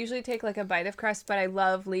 I'll usually take, like, a bite of crust, but I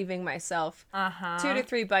love leaving myself 2 to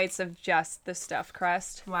 3 bites of just the stuffed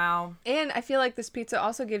crust. Wow. And I feel like this pizza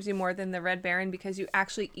also gives you more than the Red Baron because you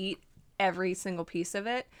actually eat every single piece of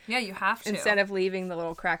it. Yeah, you have to. Instead of leaving the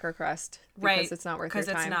little cracker crust. Because it's not worth your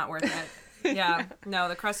time. Because it's not worth it. Yeah. No,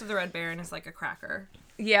 the crust of the Red Baron is like a cracker.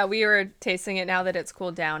 Yeah, we were tasting it now that it's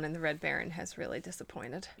cooled down, and the Red Baron has really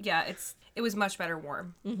disappointed. Yeah, it was much better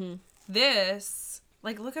warm. This,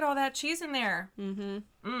 like, look at all that cheese in there.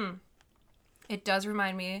 It does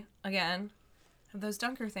remind me, again, of those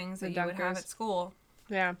Dunker things that you would have at school.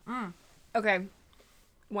 Yeah. Okay.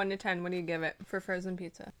 1 to 10, what do you give it for frozen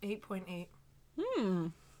pizza? 8.8.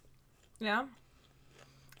 Yeah.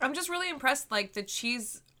 I'm just really impressed. Like, the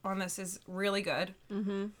cheese on this is really good.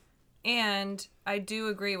 And I do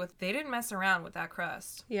agree with, they didn't mess around with that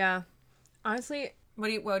crust. Yeah. Honestly.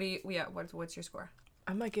 What's your score?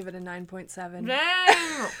 I might give it a 9.7.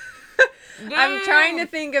 Damn! I'm trying to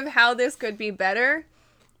think of how this could be better.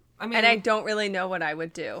 I mean, and I don't really know what I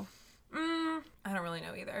would do. I don't really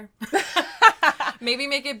know either. Maybe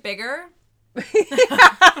make it bigger.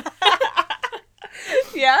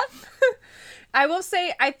 Yeah. I will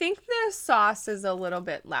say, I think the sauce is a little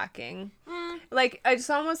bit lacking. Like, it's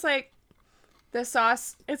almost like the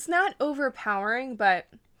sauce, it's not overpowering, but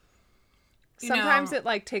sometimes it,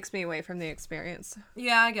 like, takes me away from the experience.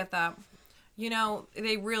 Yeah, I get that. You know,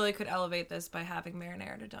 they really could elevate this by having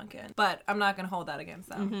marinara to Dunkin'. But I'm not going to hold that against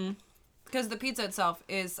them. Because the pizza itself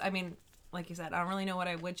is, I mean, like you said, I don't really know what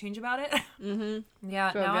I would change about it.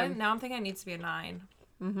 Yeah, now I'm thinking it needs to be a 9.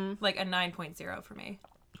 Like a 9.0 for me.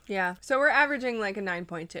 Yeah. So we're averaging like a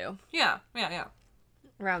 9.2. Yeah.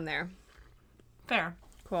 Around there. Fair.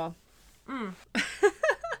 Cool. I'm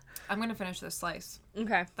going to finish this slice.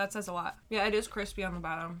 Okay. That says a lot. Yeah, it is crispy on the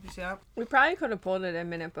bottom. You see that? We probably could have pulled it a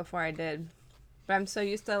minute before I did. But I'm so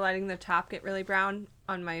used to letting the top get really brown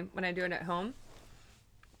on when I do it at home.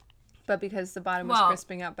 But because the bottom was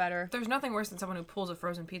crisping up better. There's nothing worse than someone who pulls a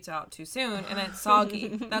frozen pizza out too soon and then it's soggy.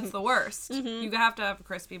 That's the worst. You have to have a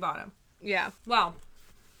crispy bottom. Yeah. Well,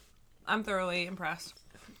 I'm thoroughly impressed.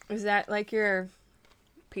 Is that like your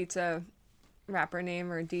pizza rapper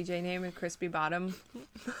name or DJ name, a Crispy Bottom?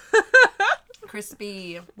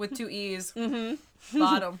 Crispy with 2 E's.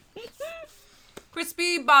 Bottom.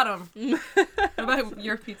 Crispy Bottom. What about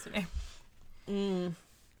your pizza name?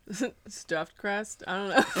 Stuffed crust? I don't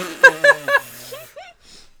know.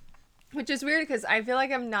 Which is weird because I feel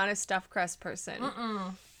like I'm not a stuffed crust person.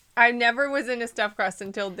 I never was into stuffed crust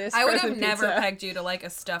until this I would frozen have pizza. never pegged you to like a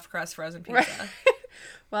stuffed crust frozen pizza. Right.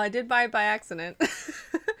 Well, I did buy it by accident.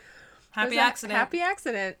 Happy accident. Happy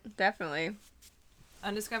accident, definitely.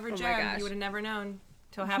 Undiscovered Oh my gem. gosh. You would have never known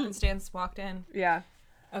till happenstance walked in. Yeah.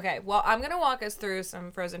 Okay, well, I'm going to walk us through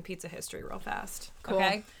some frozen pizza history real fast. Cool.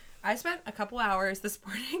 Okay? I spent a couple hours this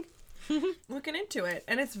morning looking into it,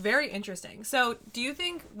 and it's very interesting. So,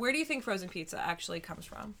 where do you think frozen pizza actually comes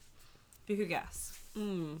from? If you could guess.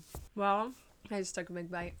 Well, I just took a big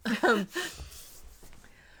bite.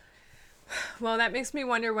 Well, that makes me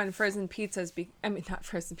wonder when frozen dinners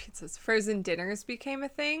became a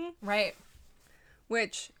thing, Right.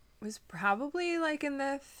 which was probably like in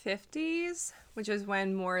the 50s, which is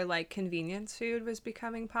when more like convenience food was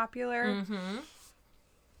becoming popular. Mm-hmm.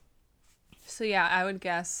 So yeah, I would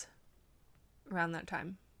guess around that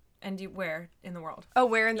time. And where in the world? Oh,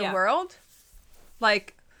 where in the Yeah. world?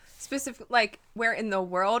 Like where in the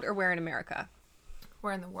world or where in America?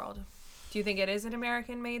 Where in the world? Do you think it is an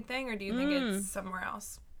American-made thing, or do you think it's somewhere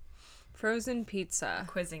else? Frozen pizza. I'm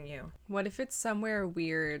quizzing you. What if it's somewhere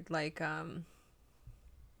weird like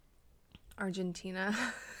Argentina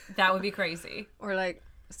That would be crazy. or like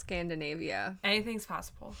Scandinavia? Anything's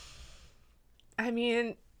possible. I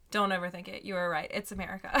mean, Don't overthink it. You were right. It's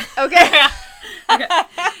America. okay. Okay.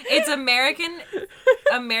 It's American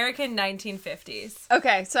 1950s.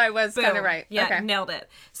 Okay, so I was kind of Boom. right. Yeah, Okay. nailed it.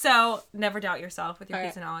 So never doubt yourself with your All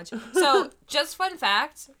pizza right. knowledge. So just fun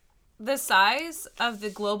fact, the size of the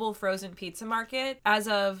global frozen pizza market as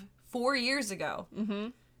of 4 years ago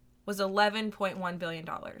was $11.1 billion.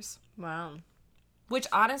 Wow. Which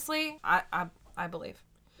honestly, I believe.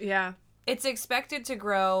 Yeah. It's expected to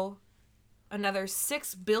grow another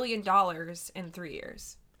 $6 billion in 3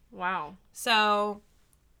 years. Wow. So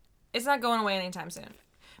it's not going away anytime soon.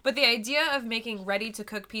 But the idea of making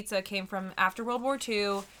ready-to-cook pizza came from after World War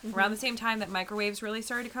II, around the same time that microwaves really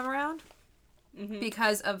started to come around,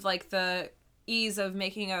 because of like the ease of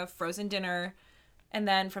making a frozen dinner. And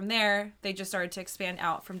then from there, they just started to expand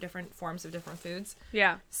out from different forms of different foods.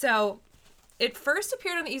 Yeah. So it first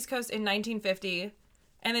appeared on the East Coast in 1950,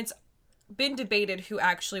 and it's been debated who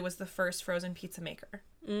actually was the first frozen pizza maker.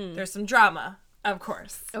 There's some drama, of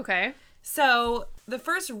course. Okay. So the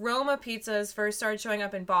first Roma pizzas first started showing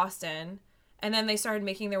up in Boston, and then they started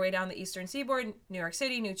making their way down the eastern seaboard, New York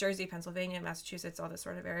City, New Jersey, Pennsylvania, Massachusetts, all this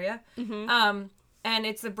sort of area. And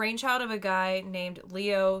it's the brainchild of a guy named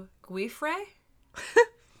Leo Guifre.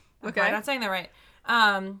 Okay. I'm not saying that right.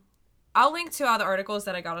 I'll link to all the articles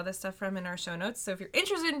that I got all this stuff from in our show notes. So if you're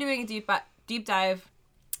interested in doing a deep dive,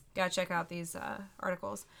 gotta check out these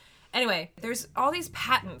articles. Anyway, there's all these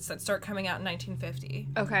patents that start coming out in 1950.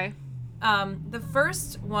 Okay. The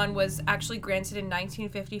first one was actually granted in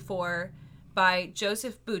 1954 by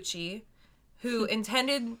Joseph Bucci, who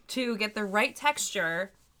intended to get the right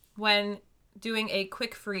texture when doing a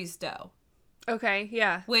quick freeze dough, Okay.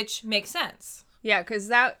 Yeah. which makes sense. Yeah, because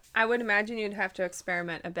that I would imagine you'd have to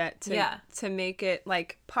experiment a bit to make it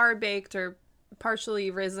like par baked or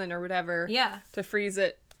partially risen or whatever. Yeah. To freeze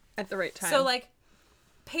it at the right time. So like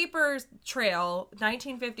Paper Trail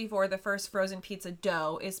 1954, the first frozen pizza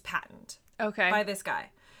dough is patented okay. by this guy.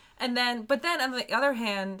 And then but then on the other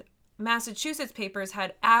hand, Massachusetts papers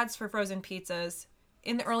had ads for frozen pizzas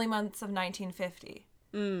in the early months of 1950.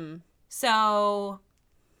 So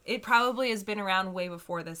it probably has been around way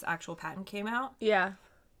before this actual patent came out. Yeah.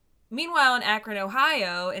 Meanwhile, in Akron,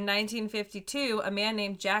 Ohio, in 1952, a man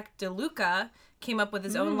named Jack DeLuca came up with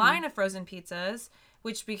his own line of frozen pizzas,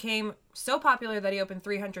 which became so popular that he opened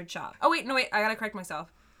 300 shops. Oh, wait, I gotta correct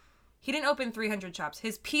myself. He didn't open 300 shops.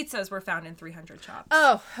 His pizzas were found in 300 shops.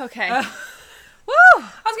 Oh, okay. Woo!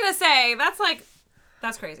 I was gonna say,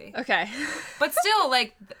 that's crazy. Okay. But still,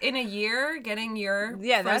 like, in a year, getting your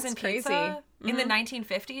Yeah, that's frozen crazy. pizza in the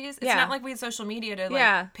 1950s, it's Yeah. not like we had social media to, like,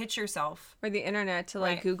 Yeah. pitch yourself. Or the internet to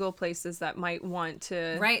like Right. Google places that might want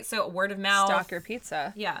to Right, so word of mouth. stock your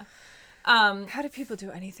pizza. Yeah. How did people do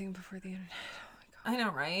anything before the internet? I know,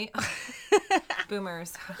 right?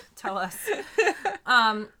 Boomers, tell us.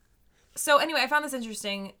 So anyway, I found this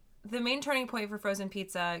interesting. The main turning point for frozen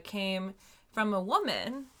pizza came from a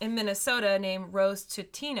woman in Minnesota named Rose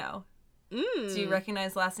Tutino. Do you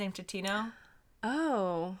recognize last name Tutino?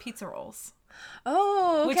 Oh. Pizza rolls.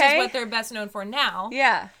 Oh, okay. Which is what they're best known for now.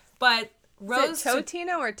 Yeah. But Is Rose it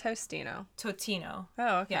Totino or Tostino? Totino.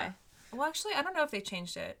 Oh, okay. Yeah. Well, actually, I don't know if they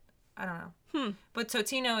changed it. I don't know. But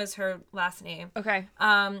Totino is her last name. Okay.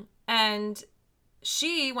 And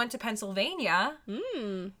she went to Pennsylvania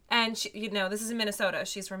and And she, this is in Minnesota.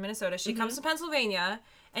 She's from Minnesota. She comes to Pennsylvania,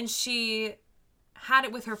 and she had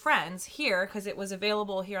it with her friends here because it was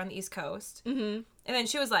available here on the East Coast. Mm-hmm. And then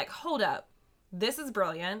she was like, hold up, this is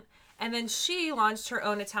brilliant. And then she launched her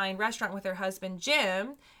own Italian restaurant with her husband,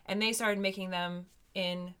 Jim, and they started making them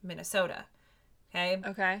in Minnesota.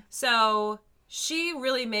 Okay? So she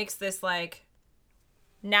really makes this, like,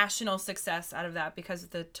 national success out of that because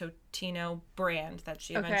of the Totino brand that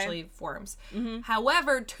she eventually forms. Mm-hmm.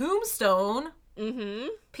 However, Tombstone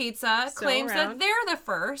Pizza claims that they're the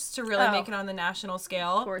first to really make it on the national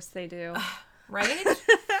scale. Of course they do. Right?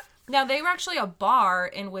 Now, they were actually a bar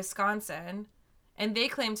in Wisconsin, and they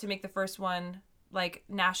claimed to make the first one, like,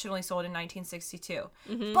 nationally sold in 1962.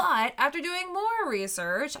 Mm-hmm. But after doing more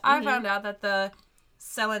research, I found out that the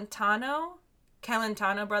Celentano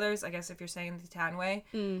brothers, I guess if you're saying the Italian way,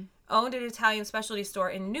 owned an Italian specialty store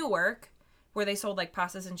in Newark where they sold, like,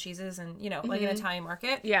 pastas and cheeses and, like an Italian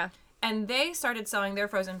market. Yeah. And they started selling their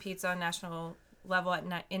frozen pizza on national level in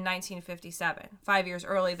 1957, 5 years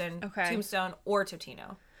early than Tombstone or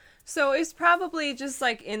Totino. So it's probably just,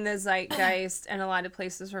 like, in the zeitgeist, and a lot of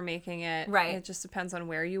places were making it. Right. It just depends on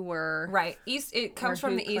where you were. Right. It comes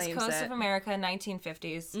from the East Coast of America,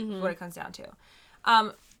 1950s, what it comes down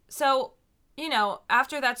to. So,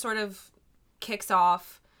 after that sort of kicks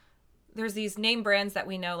off, there's these name brands that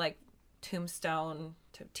we know, like Tombstone,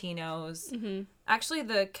 Totino's. Mm-hmm. Actually,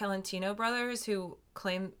 the Celentino brothers, who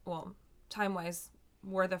claim, well, time-wise,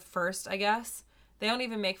 were the first, I guess. They don't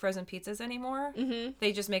even make frozen pizzas anymore. Mm-hmm.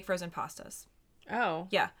 They just make frozen pastas. Oh.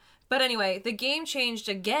 Yeah. But anyway, the game changed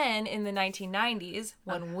again in the 1990s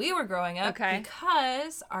when we were growing up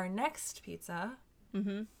because our next pizza,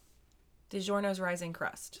 DiGiorno's Rising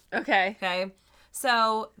Crust. Okay.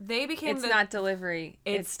 So they became It's not delivery.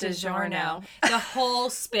 It's DiGiorno. The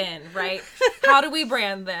whole spin, right? How do we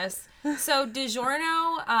brand this? So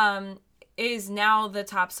DiGiorno is now the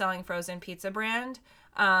top-selling frozen pizza brand,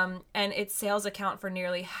 and its sales account for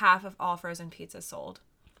nearly half of all frozen pizzas sold.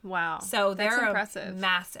 Wow. So That's they're impressive.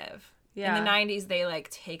 Massive. Yeah. In the 90s, they, like,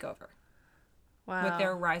 take over. Wow. With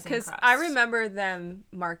their Rising Crust. Because I remember them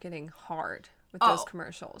marketing hard with those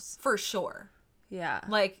commercials. For sure. Yeah.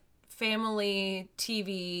 Like, family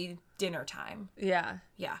TV dinner time. Yeah.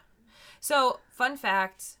 Yeah. So, fun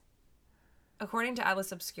fact, according to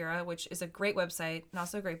Atlas Obscura, which is a great website and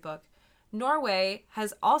also a great book, Norway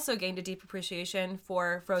has also gained a deep appreciation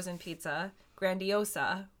for frozen pizza.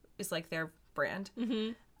 Grandiosa is like their brand.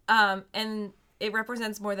 Mm-hmm. And it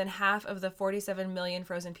represents more than half of the 47 million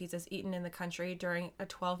frozen pizzas eaten in the country during a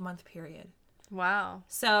 12-month period. Wow.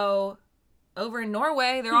 So, over in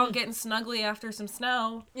Norway, they're all getting snuggly after some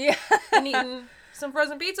snow. Yeah. And eating some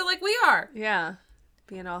frozen pizza like we are. Yeah.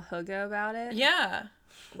 Being all hugga about it. Yeah.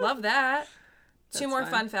 Love that. That's 2 more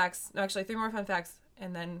fun. fun facts. No, actually, 3 more fun facts.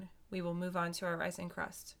 And then we will move on to our Rising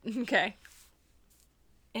Crust. Okay.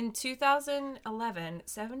 In 2011,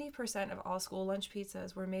 70% of all school lunch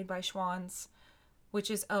pizzas were made by Schwan's, which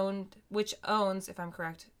owns, if I'm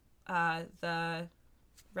correct, the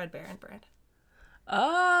Red Baron brand.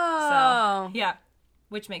 Oh. So, yeah.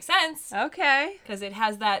 Which makes sense. Okay. Because it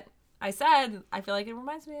has that, I feel like it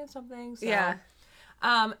reminds me of something. So. Yeah.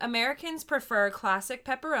 Americans prefer classic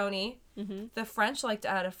pepperoni. Mm-hmm. The French like to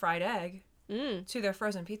add a fried egg to their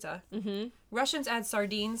frozen pizza. Mm-hmm. Russians add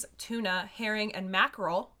sardines, tuna, herring, and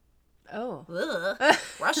mackerel. Oh. Ugh.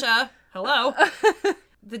 Russia. Hello.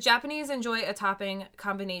 The Japanese enjoy a topping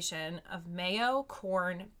combination of mayo,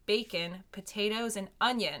 corn, bacon, potatoes, and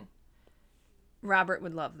onion. Robert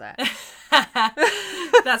would love that.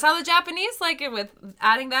 That's how the Japanese like it, with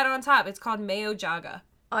adding that on top. It's called mayo jaga.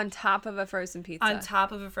 On top of a frozen pizza. On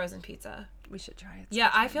top of a frozen pizza. We should try it.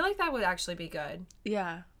 Yeah, I feel like that would actually be good.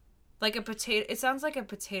 Yeah. Like a potato. It sounds like a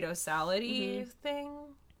potato salad-y thing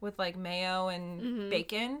with like mayo and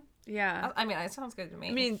bacon. Yeah. I mean, it sounds good to me.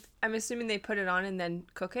 I mean, I'm assuming they put it on and then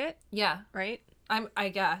cook it. Yeah. Right? I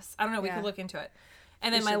guess. I don't know. We could look into it.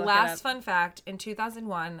 And then my look it last up. fun fact, in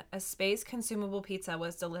 2001, a space consumable pizza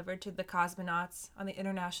was delivered to the cosmonauts on the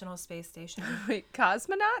International Space Station. Wait,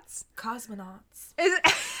 cosmonauts? Cosmonauts.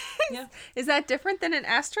 Yeah. Is that different than an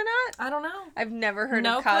astronaut? I don't know. I've never heard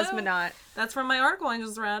No of clue. cosmonaut. That's from my article I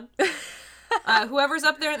just read. Whoever's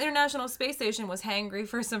up there at the International Space Station was hangry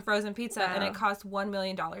for some frozen pizza, and it cost $1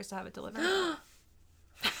 million to have it delivered.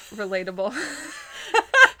 Relatable.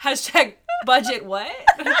 Hashtag budget what?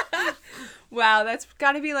 Wow, that's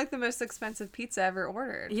got to be like the most expensive pizza ever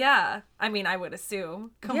ordered. Yeah. I mean, I would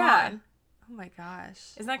assume. Come on. Oh my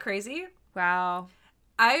gosh. Isn't that crazy? Wow.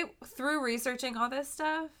 Through researching all this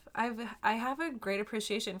stuff, I have a great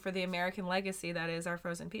appreciation for the American legacy that is our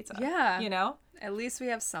frozen pizza. Yeah. You know? At least we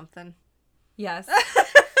have something. Yes.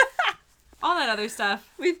 all that other stuff.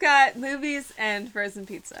 We've got movies and frozen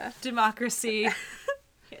pizza. Democracy.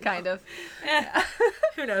 Kind of.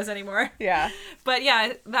 Who knows anymore? Yeah. But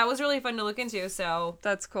yeah, that was really fun to look into. So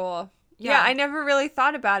That's cool. Yeah, I never really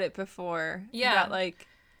thought about it before. Yeah. About, like,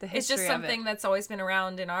 the history it's just something that's always been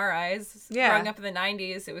around in our eyes. Yeah. Growing up in the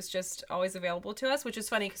 90s, it was just always available to us, which is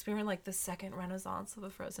funny because we were in like the second renaissance of a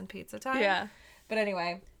frozen pizza time. Yeah. But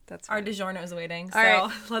anyway, That's our funny. DiGiorno is waiting. So All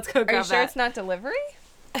right. let's go Are grab you sure that. it's not delivery?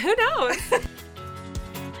 Who knows?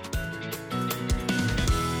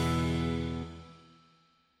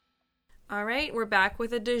 All right, we're back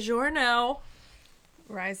with a DiGiorno.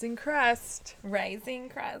 Rising crust. Rising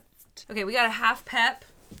crust. Okay, we got a half pep,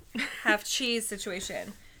 half cheese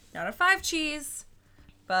situation. Not a 5 cheese,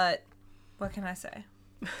 but what can I say?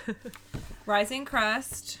 Rising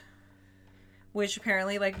crust, which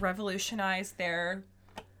apparently like revolutionized their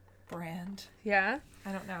brand. Yeah.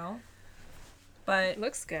 I don't know. But It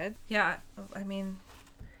looks good. yeah, I mean,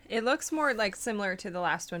 It looks more like similar to the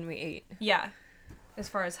last one we ate. yeah. As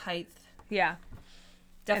far as height, Yeah.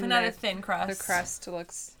 definitely And not a thin crust. The crust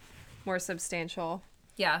looks more substantial,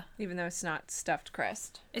 Yeah. even though it's not stuffed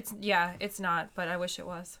crust. It's not, but I wish it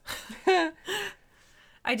was.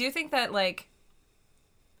 I do think that like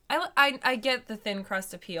I get the thin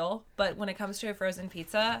crust appeal, but when it comes to a frozen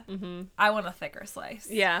pizza, I want a thicker slice.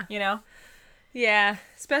 Yeah. You know? Yeah.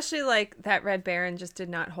 Especially like that Red Baron just did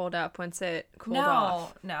not hold up once it cooled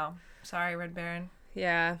off. No. Sorry, Red Baron.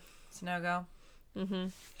 Yeah. It's a no-go. Mm-hmm.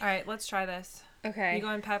 All right, let's try this. Okay. You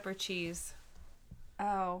going pepper cheese?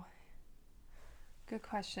 Oh. Good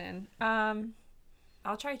question.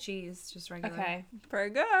 I'll try cheese, just regular. Okay. Very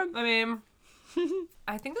good. I mean,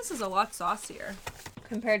 I think this is a lot saucier.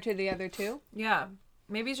 Compared to the other two? Yeah.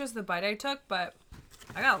 Maybe it's just the bite I took, but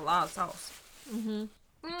I got a lot of sauce.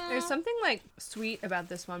 There's something like sweet about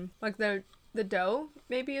this one. Like the dough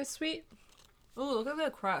maybe is sweet. Ooh, look at the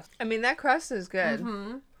crust. I mean, that crust is good.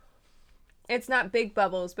 Mm-hmm. It's not big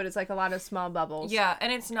bubbles, but it's like a lot of small bubbles. Yeah,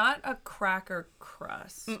 and it's not a cracker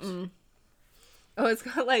crust. Oh, it's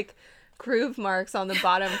got like groove marks on the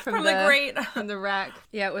bottom from the grate. from the rack.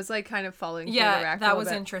 Yeah, it was like kind of falling through the Yeah, rack. that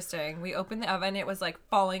was interesting. We opened the oven, it was like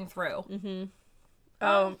falling through.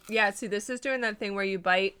 Oh, yeah. See, this is doing that thing where you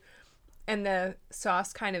bite and the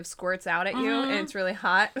sauce kind of squirts out at you and it's really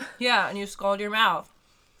hot. Yeah, and you scald your mouth.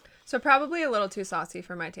 So probably a little too saucy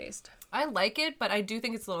for my taste. I like it, but I do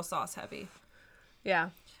think it's a little sauce heavy. Yeah.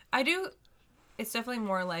 It's definitely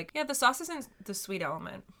more like, yeah, the sauce isn't the sweet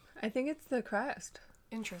element. I think it's the crust.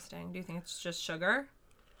 Interesting. Do you think it's just sugar?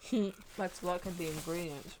 Let's look at the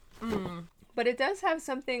ingredients. But it does have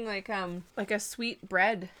something like a sweet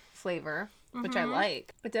bread flavor, which I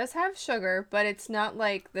like. It does have sugar, but it's not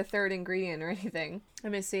like the third ingredient or anything.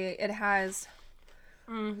 Let me see. It has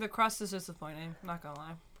The crust is disappointing, not gonna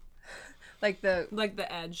lie. like the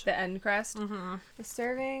edge. the end crust. The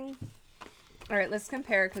serving. All right, let's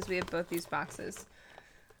compare because we have both these boxes.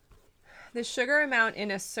 The sugar amount in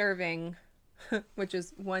a serving, which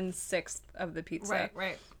is 1/6 of the pizza.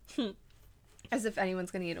 Right. As if anyone's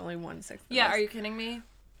gonna eat only 1/6. Yeah, are you kidding me?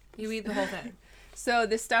 You eat the whole thing. So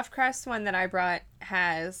the stuffed crust one that I brought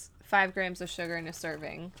has 5 grams of sugar in a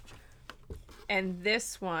serving. And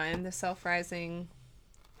this one, the self-rising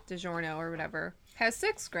DiGiorno or whatever, has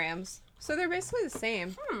 6 grams. So they're basically the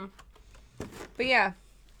same. But yeah.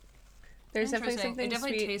 There's definitely Interesting. something It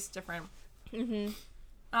definitely sweet. tastes different.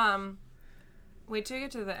 Wait till you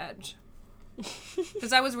get to the edge.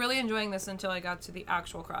 Because I was really enjoying this until I got to the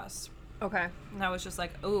actual crust. Okay. And I was just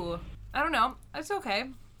like, ooh. I don't know. It's okay.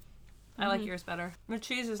 I like yours better. The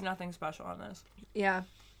cheese is nothing special on this. Yeah.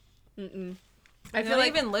 I I feel don't like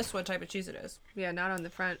even list what type of cheese it is. yeah, not on the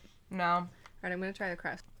front. No. All right, I'm going to try the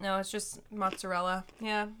crust. No, it's just mozzarella.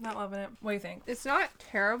 Yeah, not loving it. What do you think? It's not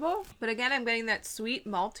terrible, but again, I'm getting that sweet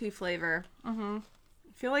malty flavor. I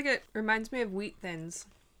feel like it reminds me of Wheat Thins.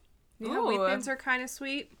 You know, Wheat Ooh. Thins are kind of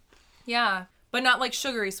sweet. Yeah. But not like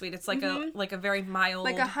sugary sweet. It's like a very mild.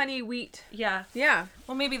 Like a honey wheat. Yeah. Yeah.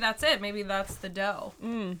 Well, maybe that's it. Maybe that's the dough.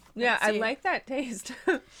 Yeah, I see. like that taste.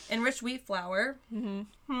 Enriched wheat flour.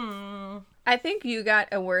 I think you got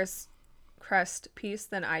a worse crust piece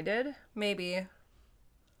than I did. Maybe.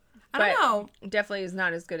 I But don't know. definitely is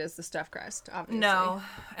not as good as the stuffed crust, obviously. No.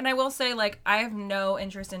 And I will say, like, I have no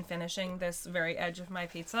interest in finishing this very edge of my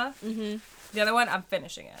pizza. The other one, I'm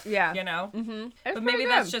finishing it. Yeah. You know? It's But maybe pretty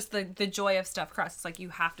that's good. just the joy of stuffed crust. It's like you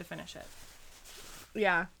have to finish it.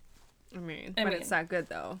 Yeah. I mean, it's that good,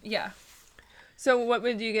 though. Yeah. So what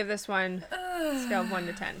would you give this one? Scale of 1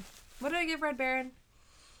 to 10. What did I give Red Baron?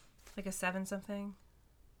 Like a 7 something?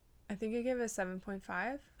 I think you gave it a 7.5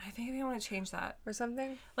 I think I want to change that. or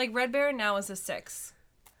something. Like Red Baron now is a 6.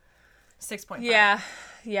 6.5.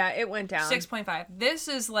 Yeah, it went down. 6.5. This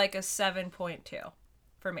is like a 7.2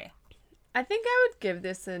 for me. I think I would give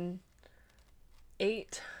this an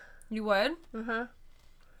 8. You would? Uh-huh.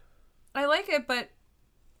 I like it, but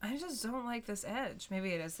I just don't like this edge.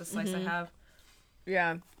 Maybe it is the slice I have.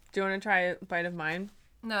 Yeah. Do you want to try a bite of mine?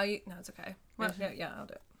 No, it's okay. Well, yeah, I'll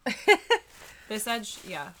do it. This edge,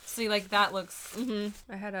 yeah. See, like, that looks...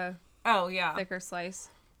 I had a thicker slice.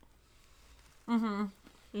 Do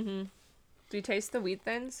you taste the wheat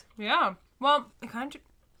thins? Yeah. Well, it kind of...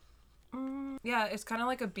 yeah, it's kind of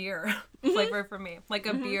like a beer flavor for me. Like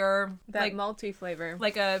a beer... That like malty flavor.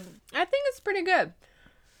 Like a... I think it's pretty good.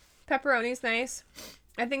 Pepperoni's nice.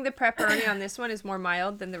 I think the pepperoni on this one is more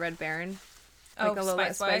mild than the Red Baron. Like a little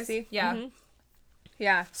less spicy. Yeah.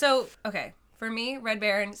 Yeah. So, okay. For me, Red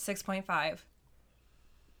Baron, 6.5.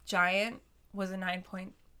 Giant was a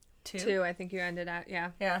 9.2. 2, I think you ended at,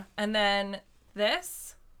 yeah. Yeah. And then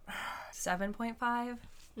this, 7.5.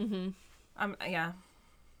 Yeah.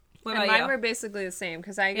 What And about mine you? were basically the same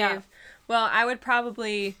because I gave, well, I would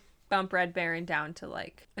probably bump Red Baron down to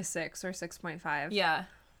like a 6 or 6.5. Yeah.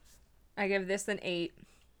 I give this an 8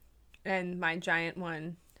 and my giant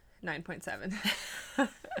one 9.7.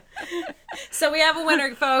 So we have a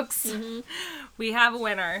winner, folks. We have a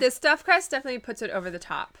winner. The stuffed crust definitely puts it over the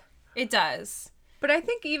top. It does. But I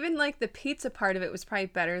think even like the pizza part of it was probably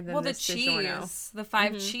better than The this DiGiorno. cheese, the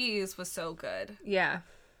 5 cheese was so good. Yeah.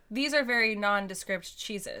 These are very nondescript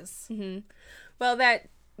cheeses. Well,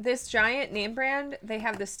 this giant name brand, they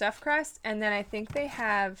have the stuffed crust, and then I think they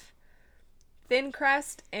have thin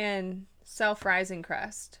crust and self-rising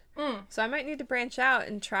crust. So I might need to branch out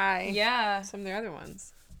and try some of their other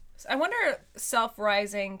ones. I wonder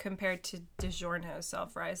self-rising compared to DiGiorno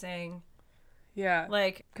self-rising. Yeah.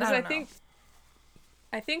 Like, because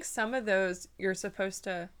I think some of those you're supposed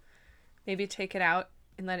to maybe take it out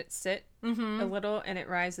and let it sit a little, and it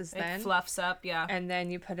rises then. It fluffs up, yeah. And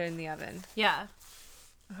then you put it in the oven. Yeah.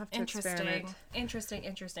 I'll have to experiment. Interesting.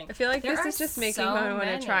 I feel like this is just making me want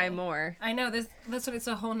to try more. I know, that's what it's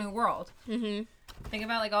a whole new world. Think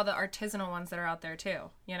about like all the artisanal ones that are out there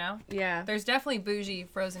too, you know? Yeah. There's definitely bougie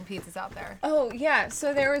frozen pizzas out there. Oh, yeah.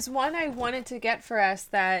 So there was one I wanted to get for us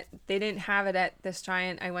that they didn't have it at this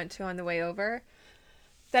giant I went to on the way over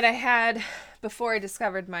that I had before I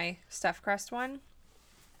discovered my stuffed crust one.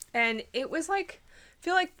 And it was like, I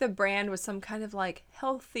feel like the brand was some kind of like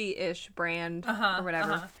healthy-ish brand or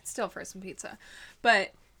whatever. It's still frozen pizza.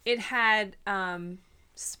 But it had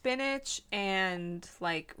spinach and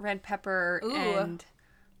like red pepper and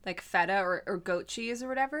like feta or goat cheese or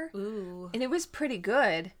whatever. Ooh. And it was pretty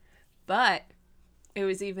good, but it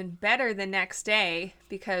was even better the next day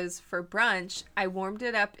because for brunch, I warmed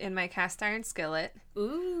it up in my cast iron skillet.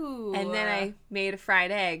 Ooh. And then I made a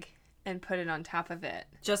fried egg and put it on top of it.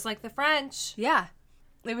 Just like the French. Yeah.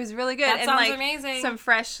 It was really good. That sounds like amazing. Some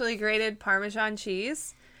freshly grated Parmesan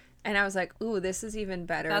cheese. And I was like, ooh, this is even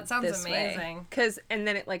better. That sounds this amazing. And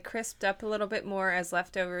then it like crisped up a little bit more as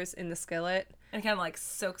leftovers in the skillet. And kind of like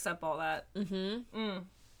soaks up all that.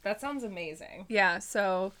 That sounds amazing. Yeah,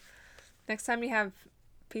 so next time you have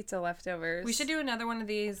pizza leftovers. We should do another one of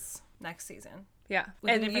these next season. Yeah.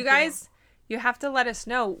 With a And different you guys, theme. you have to let us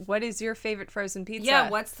know what is your favorite frozen pizza. Yeah,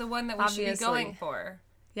 what's the one that we should be Obviously. going for?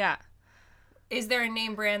 Yeah. Is there a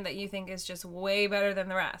name brand that you think is just way better than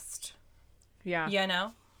the rest? Yeah. You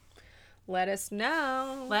know? Let us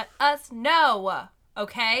know. Let us know,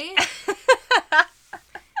 okay?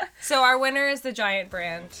 So our winner is the Giant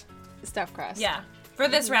brand. Stuffed crust. Yeah. For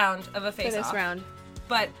this round of a face-off. For this round.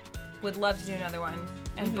 But would love to do another one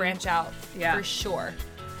and branch out Yeah. for sure.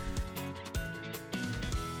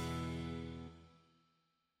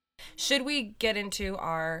 Should we get into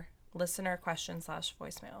our listener question /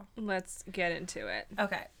 voicemail? Let's get into it.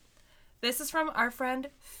 Okay. This is from our friend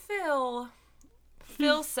Phil.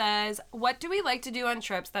 Phil says, what do we like to do on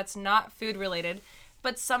trips that's not food related,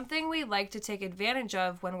 but something we like to take advantage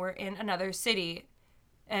of when we're in another city?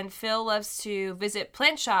 And Phil loves to visit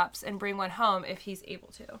plant shops and bring one home if he's able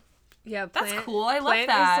to. Yeah, That's cool. I love plant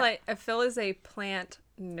that. Is like, Phil is a plant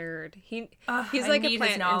nerd. He's I like a need his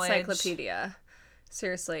plant knowledge. encyclopedia.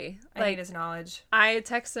 Seriously. I need his knowledge. I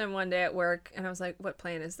texted him one day at work and I was like, what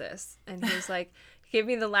plant is this? And he was like, he gave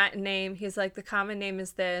me the Latin name. He's like, the common name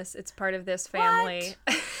is this. It's part of this family.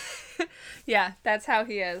 Yeah, that's how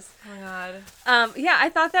he is. Oh my God. Yeah, I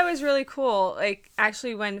thought that was really cool. Like,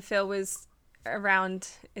 actually, when Phil was around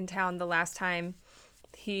in town the last time,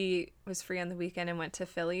 he was free on the weekend and went to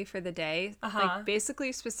Philly for the day. Like,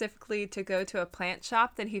 basically, specifically to go to a plant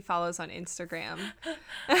shop that he follows on Instagram.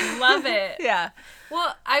 Love it. Yeah.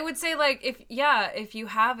 Well, I would say, like, if you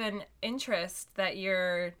have an interest that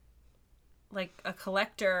you're like a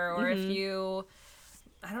collector, or if you,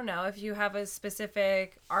 I don't know, if you have a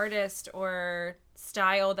specific artist or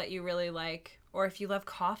style that you really like, or if you love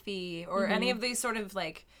coffee or any of these sort of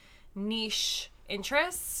like niche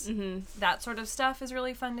interests, that sort of stuff is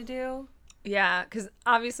really fun to do. Yeah, because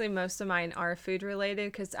obviously most of mine are food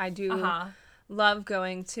related, because I do love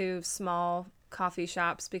going to small coffee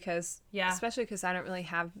shops, because especially because I don't really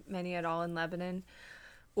have many at all in Lebanon,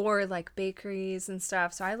 or like bakeries and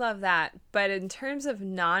stuff, so I love that. But in terms of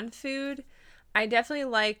non-food, I definitely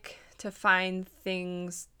like to find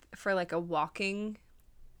things for like a walking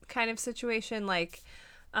kind of situation, like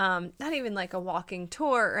not even like a walking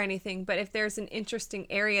tour or anything, but if there's an interesting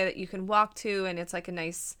area that you can walk to and it's like a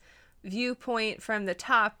nice viewpoint from the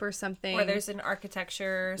top or something, or there's an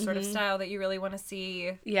architecture sort of style that you really want to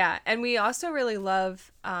see. Yeah, and we also really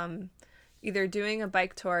love either doing a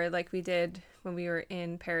bike tour, like we did when we were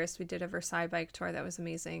in Paris. We did a Versailles bike tour that was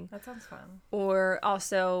amazing. That sounds fun. Or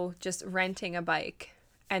also just renting a bike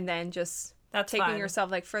and then just taking fun.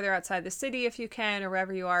 yourself like further outside the city if you can, or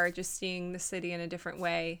wherever you are, just seeing the city in a different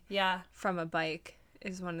way. Yeah, from a bike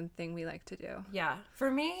is one thing we like to do. Yeah, for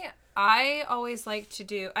me, I always like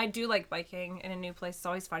to I do like biking in a new place. It's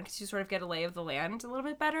always fun because you sort of get a lay of the land a little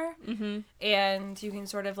bit better. And you can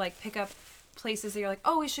sort of like pick up places that you're like,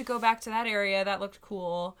 oh, we should go back to that area. That looked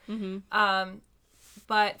cool.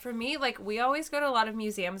 But for me, like, we always go to a lot of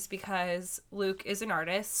museums because Luke is an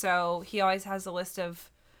artist. So he always has a list of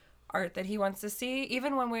art that he wants to see.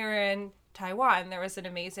 Even when we were in Taiwan, there was an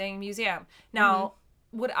amazing museum. Now,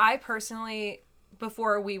 would I personally,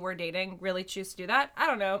 before we were dating, really choose to do that? I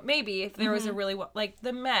don't know. Maybe if there was a really, like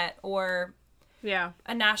the Met or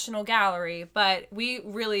a National Gallery. But we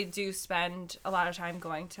really do spend a lot of time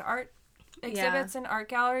going to art exhibits and art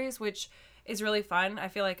galleries, which is really fun. I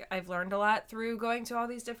feel like I've learned a lot through going to all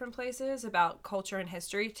these different places about culture and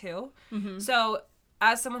history too. So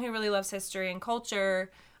as someone who really loves history and culture,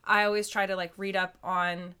 I always try to like read up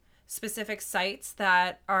on specific sites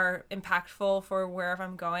that are impactful for wherever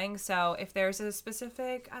I'm going. So if there's a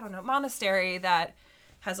specific, I don't know, monastery that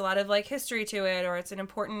has a lot of like history to it, or it's an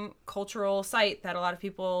important cultural site that a lot of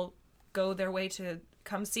people go their way to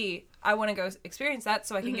come see, I want to go experience that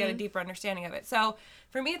so I can get a deeper understanding of it. So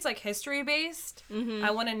for me, it's like history based. I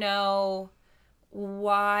want to know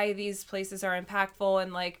why these places are impactful,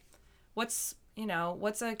 and like what's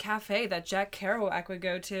a cafe that Jack Kerouac would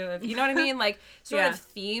go to, if, you know what I mean? Like sort of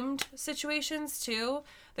themed situations too.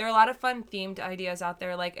 There are a lot of fun themed ideas out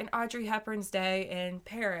there, like an Audrey Hepburn's Day in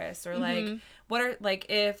Paris, or like what are, like,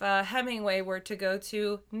 if Hemingway were to go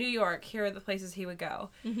to New York, here are the places he would go.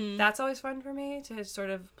 That's always fun for me to sort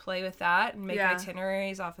of play with that and make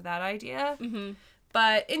itineraries off of that idea.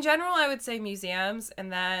 But in general, I would say museums, and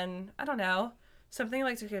then, I don't know, something I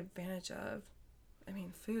like to take advantage of. I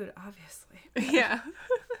mean, food, obviously. Yeah.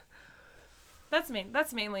 That's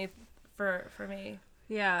mainly for me.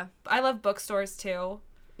 Yeah. I love bookstores too.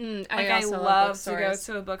 I love to go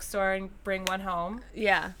to a bookstore and bring one home.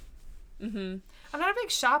 Yeah. I'm not a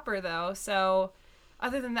big shopper though, so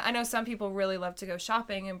other than that, I know some people really love to go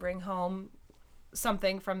shopping and bring home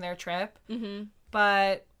something from their trip.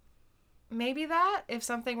 But maybe that, if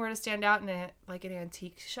something were to stand out in an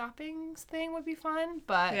antique shopping thing, would be fun.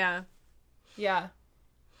 But yeah.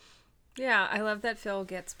 Yeah, I love that Phil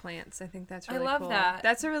gets plants. I think that's really cool. I love that.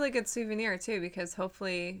 That's a really good souvenir, too, because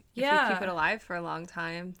hopefully if you keep it alive for a long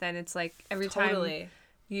time, then it's like every time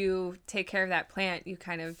you take care of that plant, you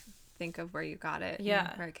kind of think of where you got it and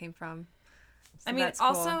where it came from. So I mean,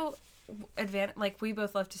 also, like, we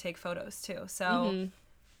both love to take photos, too. So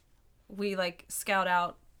we, like, scout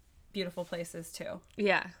out beautiful places, too.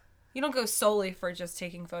 Yeah. You don't go solely for just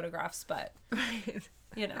taking photographs, but,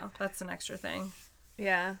 you know, that's an extra thing.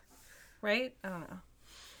 Yeah. Right? I don't know.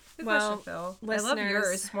 Good well, question, Phil. Listeners, I love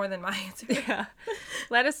yours more than mine. Yeah.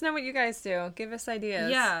 Let us know what you guys do. Give us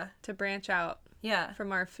ideas to branch out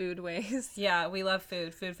from our food ways. Yeah, we love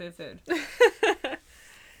food. Food.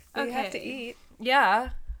 We have to eat. Yeah.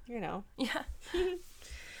 You know. Yeah.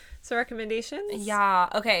 So recommendations? Yeah.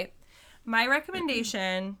 Okay. My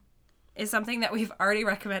recommendation is something that we've already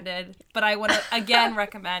recommended, but I want to again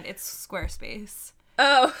recommend. It's Squarespace.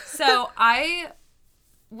 Oh. So I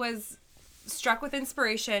was struck with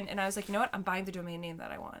inspiration, and I was like, you know what? I'm buying the domain name that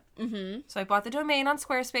I want. So I bought the domain on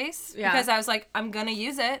Squarespace because I was like, I'm going to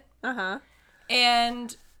use it.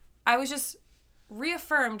 And I was just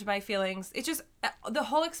reaffirmed my feelings. It's just the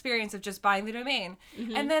whole experience of just buying the domain.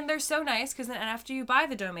 And then they're so nice because then after you buy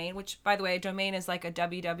the domain, which, by the way, a domain is like a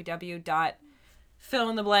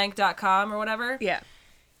www.fillintheblank.com or whatever. Yeah.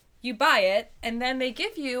 You buy it, and then they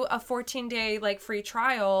give you a 14-day like free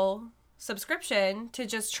trial subscription to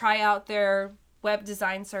just try out their web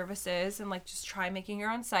design services and like just try making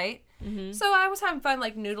your own site. Mm-hmm. So I was having fun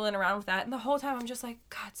like noodling around with that, and the whole time I'm just like,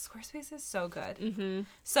 God, Squarespace is so good. Mm-hmm.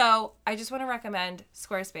 So I just want to recommend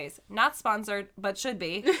Squarespace, not sponsored but should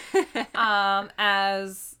be,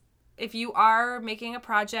 as if you are making a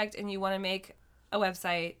project and you want to make a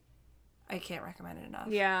website, I can't recommend it enough.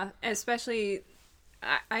 Yeah, especially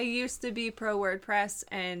I used to be pro WordPress,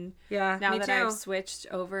 and yeah, now that I've switched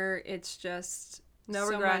over, it's just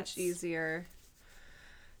so much easier.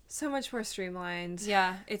 So much more streamlined.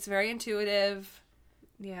 Yeah, it's very intuitive.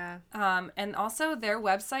 Yeah. And also their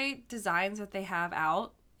website designs that they have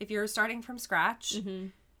out, if you're starting from scratch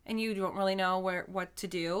and you don't really know what to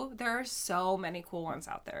do, there are so many cool ones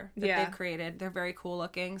out there that they've created. They're very cool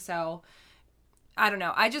looking. So, I don't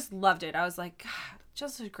know. I just loved it. I was like, God,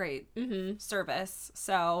 just a great service.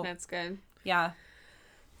 So. That's good. Yeah.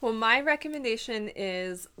 Well, my recommendation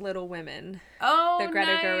is Little Women. Oh, the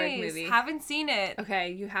Greta nice. Gerwig movie. Haven't seen it.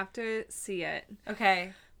 Okay, you have to see it.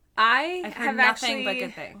 Okay. I've heard nothing but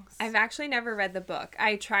good things. I've actually never read the book.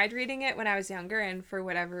 I tried reading it when I was younger, and for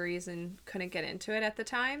whatever reason, couldn't get into it at the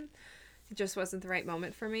time. It just wasn't the right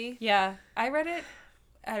moment for me. Yeah, I read it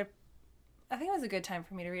I think it was a good time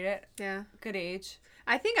for me to read it. Yeah. Good age.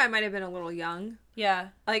 I think I might have been a little young. Yeah.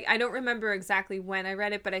 Like, I don't remember exactly when I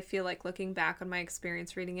read it, but I feel like looking back on my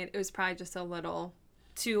experience reading it, it was probably just a little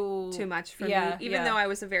too much for me. Even though I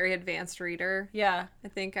was a very advanced reader. Yeah. I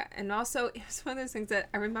think. And also, it was one of those things that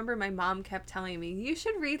I remember my mom kept telling me, you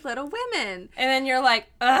should read Little Women. And then you're like,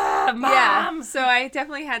 ugh, Mom. Yeah. So I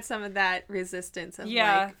definitely had some of that resistance of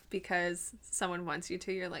like, because someone wants you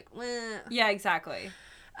to, you're like, eh. Yeah, exactly.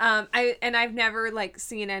 I've never like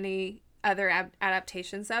seen any other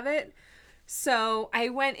adaptations of it. So I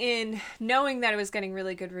went in knowing that it was getting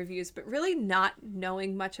really good reviews, but really not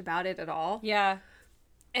knowing much about it at all. Yeah.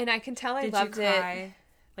 And I can tell I loved it. Did you cry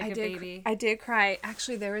like a baby? I did cry.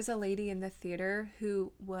 Actually, there was a lady in the theater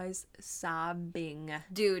who was sobbing.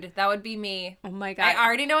 Dude, that would be me. Oh my God. I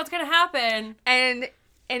already know what's going to happen. And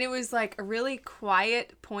it was like a really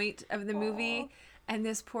quiet point of the movie. And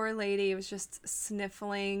this poor lady was just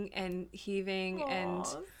sniffling and heaving. And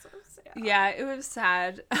so sad. Yeah, it was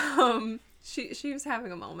sad. She was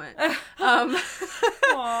having a moment.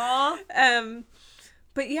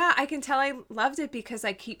 But yeah, I can tell I loved it because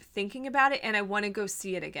I keep thinking about it and I want to go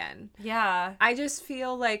see it again. Yeah. I just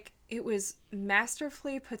feel like it was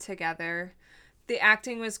masterfully put together. The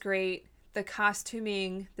acting was great. The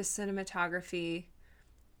costuming, the cinematography.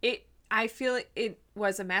 I feel it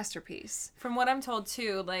was a masterpiece. From what I'm told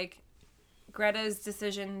too, like Greta's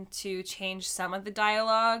decision to change some of the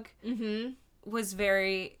dialogue was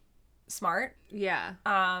very smart. Yeah.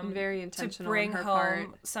 Very intentional. To bring on her home part.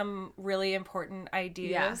 Some really important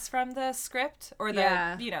ideas from the script or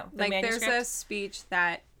the the like manuscript. There's a speech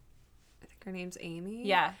that I think her name's Amy.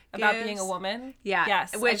 Yeah. About being a woman. Yeah.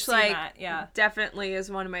 Yes. Which I've seen like that. definitely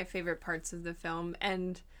is one of my favorite parts of the film.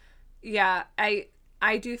 And yeah,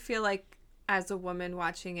 I do feel like as a woman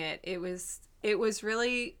watching it, it was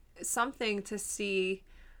really something to see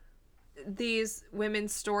these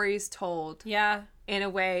women's stories told. Yeah. In a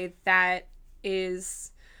way that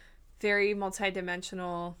is very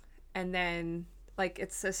multidimensional, and then like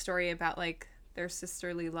it's a story about like their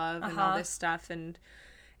sisterly love and all this stuff, and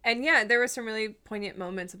yeah, there were some really poignant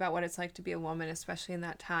moments about what it's like to be a woman, especially in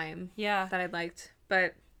that time. Yeah, that I liked.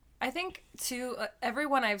 But I think too,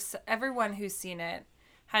 everyone who's seen it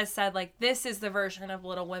has said like this is the version of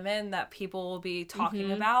Little Women that people will be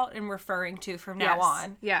talking about and referring to from now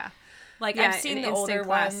on. Yeah, like I've seen the older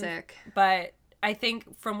classic one, but I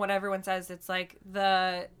think from what everyone says, it's like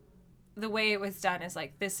the way it was done is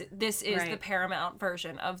like this is the Paramount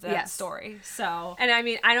version of that story. So, and I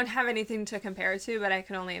mean, I don't have anything to compare it to, but I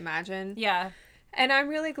can only imagine. Yeah. And I'm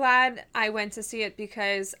really glad I went to see it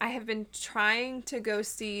because I have been trying to go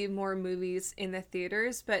see more movies in the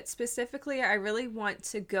theaters, but specifically I really want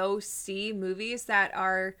to go see movies that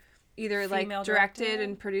are either like directed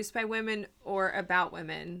and produced by women or about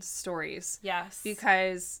women stories. Yes.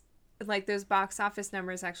 Because like those box office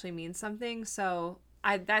numbers actually mean something. So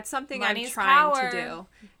that's something Money's I'm trying power. to do,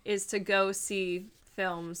 is to go see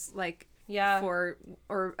films like for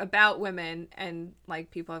or about women and like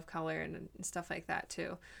people of color and stuff like that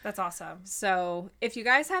too. That's awesome. So if you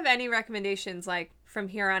guys have any recommendations like from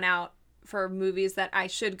here on out for movies that I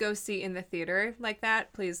should go see in the theater like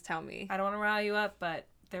that, please tell me. I don't want to rile you up, but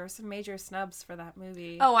there were some major snubs for that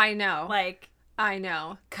movie. Oh, I know. Like, I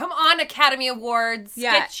know. Come on, Academy Awards.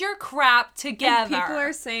 Yeah. Get your crap together. And people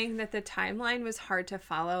are saying that the timeline was hard to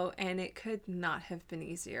follow, and it could not have been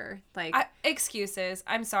easier. Like excuses.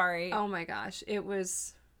 I'm sorry. Oh my gosh. It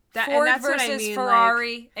was Ford and that's versus what I mean,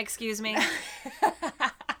 Ferrari. like... Excuse me.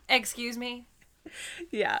 Excuse me.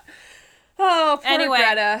 Yeah. Oh, poor anyway,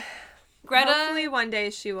 Greta. Hopefully one day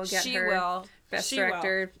she will get her Best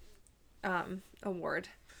Director award.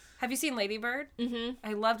 Have you seen Lady Bird? Mm-hmm.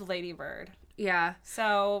 I loved Lady Bird. Yeah.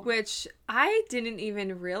 So, which I didn't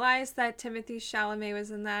even realize that Timothée Chalamet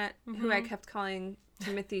was in that, who I kept calling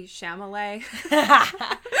Timothée Chalamet.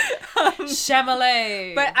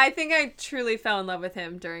 Chalamet. But I think I truly fell in love with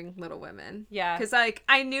him during Little Women. Yeah. Because, like,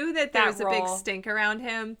 I knew that there was a big stink around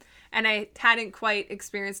him, and I hadn't quite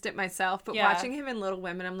experienced it myself. But watching him in Little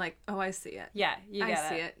Women, I'm like, oh, I see it. Yeah, I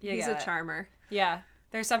see it. He's a charmer. Yeah.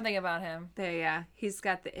 There's something about him. He's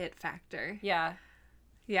got the it factor. Yeah.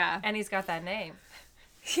 Yeah. And he's got that name.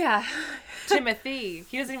 Yeah. Timothy.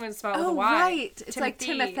 He doesn't even spell it with a Y. Oh, right. It's like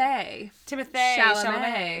Timothée. Timothée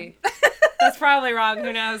Chalamet. That's probably wrong.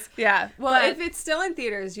 Who knows? Yeah. Well, if it's still in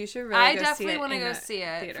theaters, you should really go see it. I definitely want to go see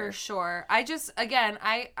it theater. For sure. I just, again,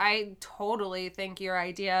 I totally think your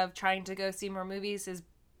idea of trying to go see more movies is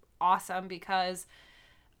awesome because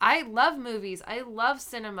I love movies. I love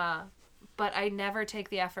cinema, but I never take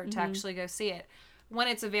the effort to actually go see it. When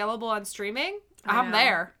it's available on streaming, I'm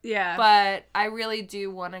there. Yeah. But I really do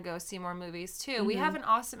want to go see more movies too. We have an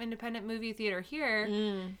awesome independent movie theater here,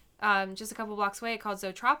 just a couple blocks away, called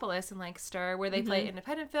Zootropolis in Lancaster, where they play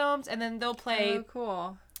independent films, and then they'll play. Oh,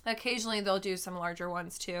 cool. Occasionally, they'll do some larger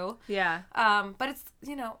ones too. Yeah. But it's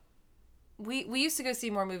we used to go see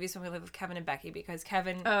more movies when we lived with Kevin and Becky because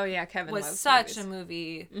Kevin. Oh yeah, Kevin was loves such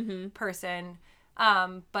movies. a movie person.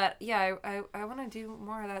 But yeah, I want to do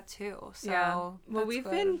more of that too. So yeah. Well, we've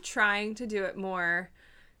been trying to do it more,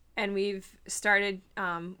 and we've started.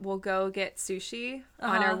 We'll go get sushi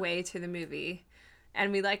on our way to the movie,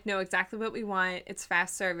 and we know exactly what we want. It's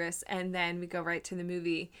fast service, and then we go right to the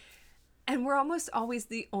movie. And we're almost always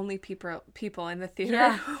the only people in the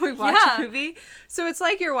theater when we watch a movie. So it's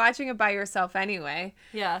like you're watching it by yourself anyway.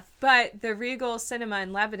 Yeah. But the Regal Cinema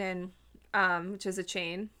in Lebanon, which is a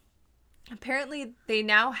chain, apparently they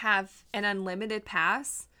now have an unlimited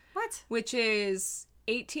pass. What? Which is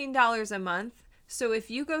 $18 a month. So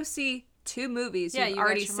if you go see 2 movies, you've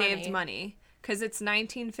already saved money. Because it's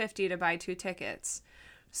 $19.50 to buy 2 tickets.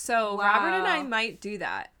 So Robert and I might do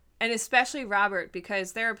that. And especially Robert,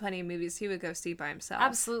 because there are plenty of movies he would go see by himself.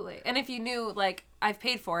 Absolutely. And if you knew, I've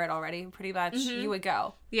paid for it already, pretty much, you would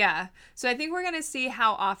go. Yeah. So I think we're going to see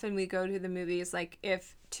how often we go to the movies,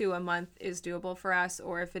 if 2 a month is doable for us,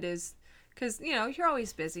 or if it is, because, you're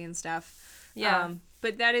always busy and stuff. Yeah.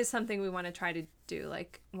 But that is something we want to try to do,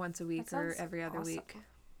 once a week or every other week.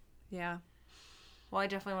 Yeah. Well, I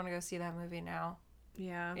definitely want to go see that movie now.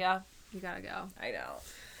 Yeah. Yeah. You got to go. I know.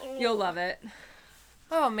 You'll love it.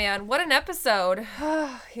 Oh, man. What an episode.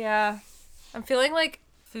 Yeah. I'm feeling like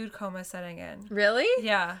food coma setting in. Really?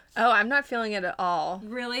 Yeah. Oh, I'm not feeling it at all.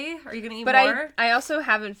 Really? Are you going to eat more? But I also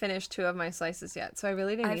haven't finished 2 of my slices yet, so I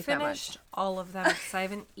really didn't eat that much. I finished all of them because I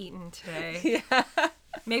haven't eaten today. Yeah.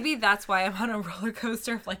 Maybe that's why I'm on a roller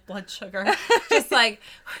coaster of blood sugar. Just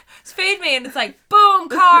feed me, and it's boom,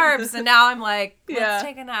 carbs. And now I'm let's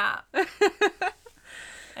take a nap.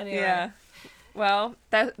 Anyway. Yeah. Well,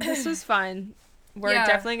 this was fun. We're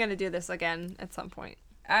definitely going to do this again at some point.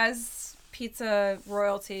 As pizza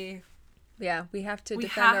royalty. Yeah, we have to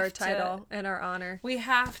defend our title and our honor. We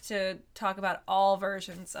have to talk about all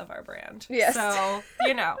versions of our brand. Yes. So,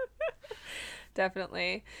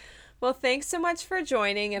 Definitely. Well, thanks so much for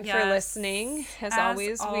joining and for listening. As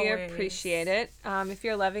always, we appreciate it. If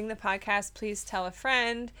you're loving the podcast, please tell a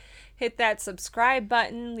friend. Hit that subscribe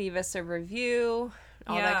button. Leave us a review.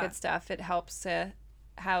 All that good stuff. It helps to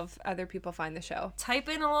have other people find the show. Type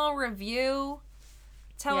in a little review.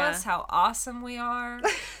 Tell us how awesome we are.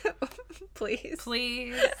 Please.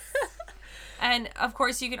 And of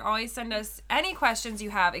course, you can always send us any questions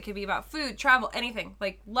you have. It could be about food, travel, anything,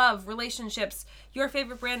 love, relationships, your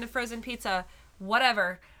favorite brand of frozen pizza,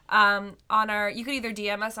 whatever. You could either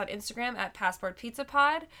DM us on Instagram at Passport Pizza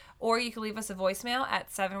Pod, or you can leave us a voicemail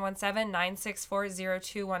at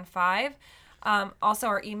 717-964-0215. Also,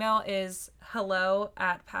 our email is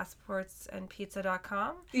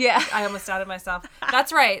hello@passportsandpizza.com. Yeah. I almost doubted myself.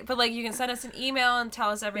 That's right. But you can send us an email and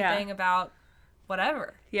tell us everything about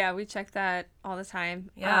whatever. Yeah, we check that all the time.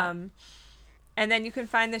 Yeah. And then you can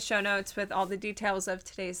find the show notes with all the details of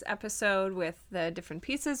today's episode with the different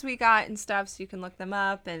pieces we got and stuff, so you can look them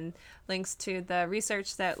up, and links to the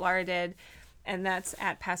research that Laura did, and that's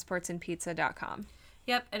at passportsandpizza.com.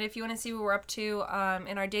 Yep, and if you want to see what we're up to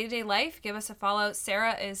in our day-to-day life, give us a follow.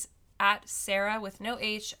 Sarah is at Sarah with no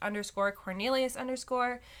H _ Cornelius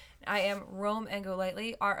 _ I am Roam and Go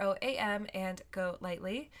Lightly, ROAM and Go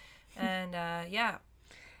Lightly. And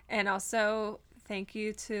And also, thank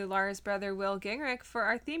you to Laura's brother, Will Gingrich, for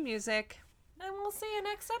our theme music. And we'll see you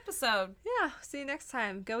next episode. Yeah, see you next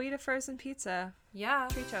time. Go eat a frozen pizza. Yeah.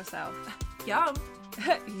 Treat yourself. Yum.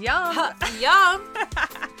 Yum. Yum.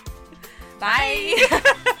 Bye.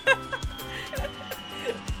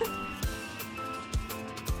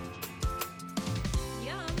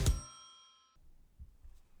 Yum.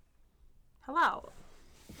 Hello.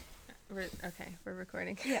 We're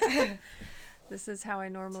recording. Yeah. This is how I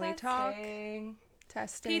normally talk.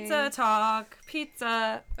 Testing. Pizza talk.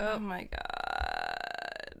 Pizza. Oh my God.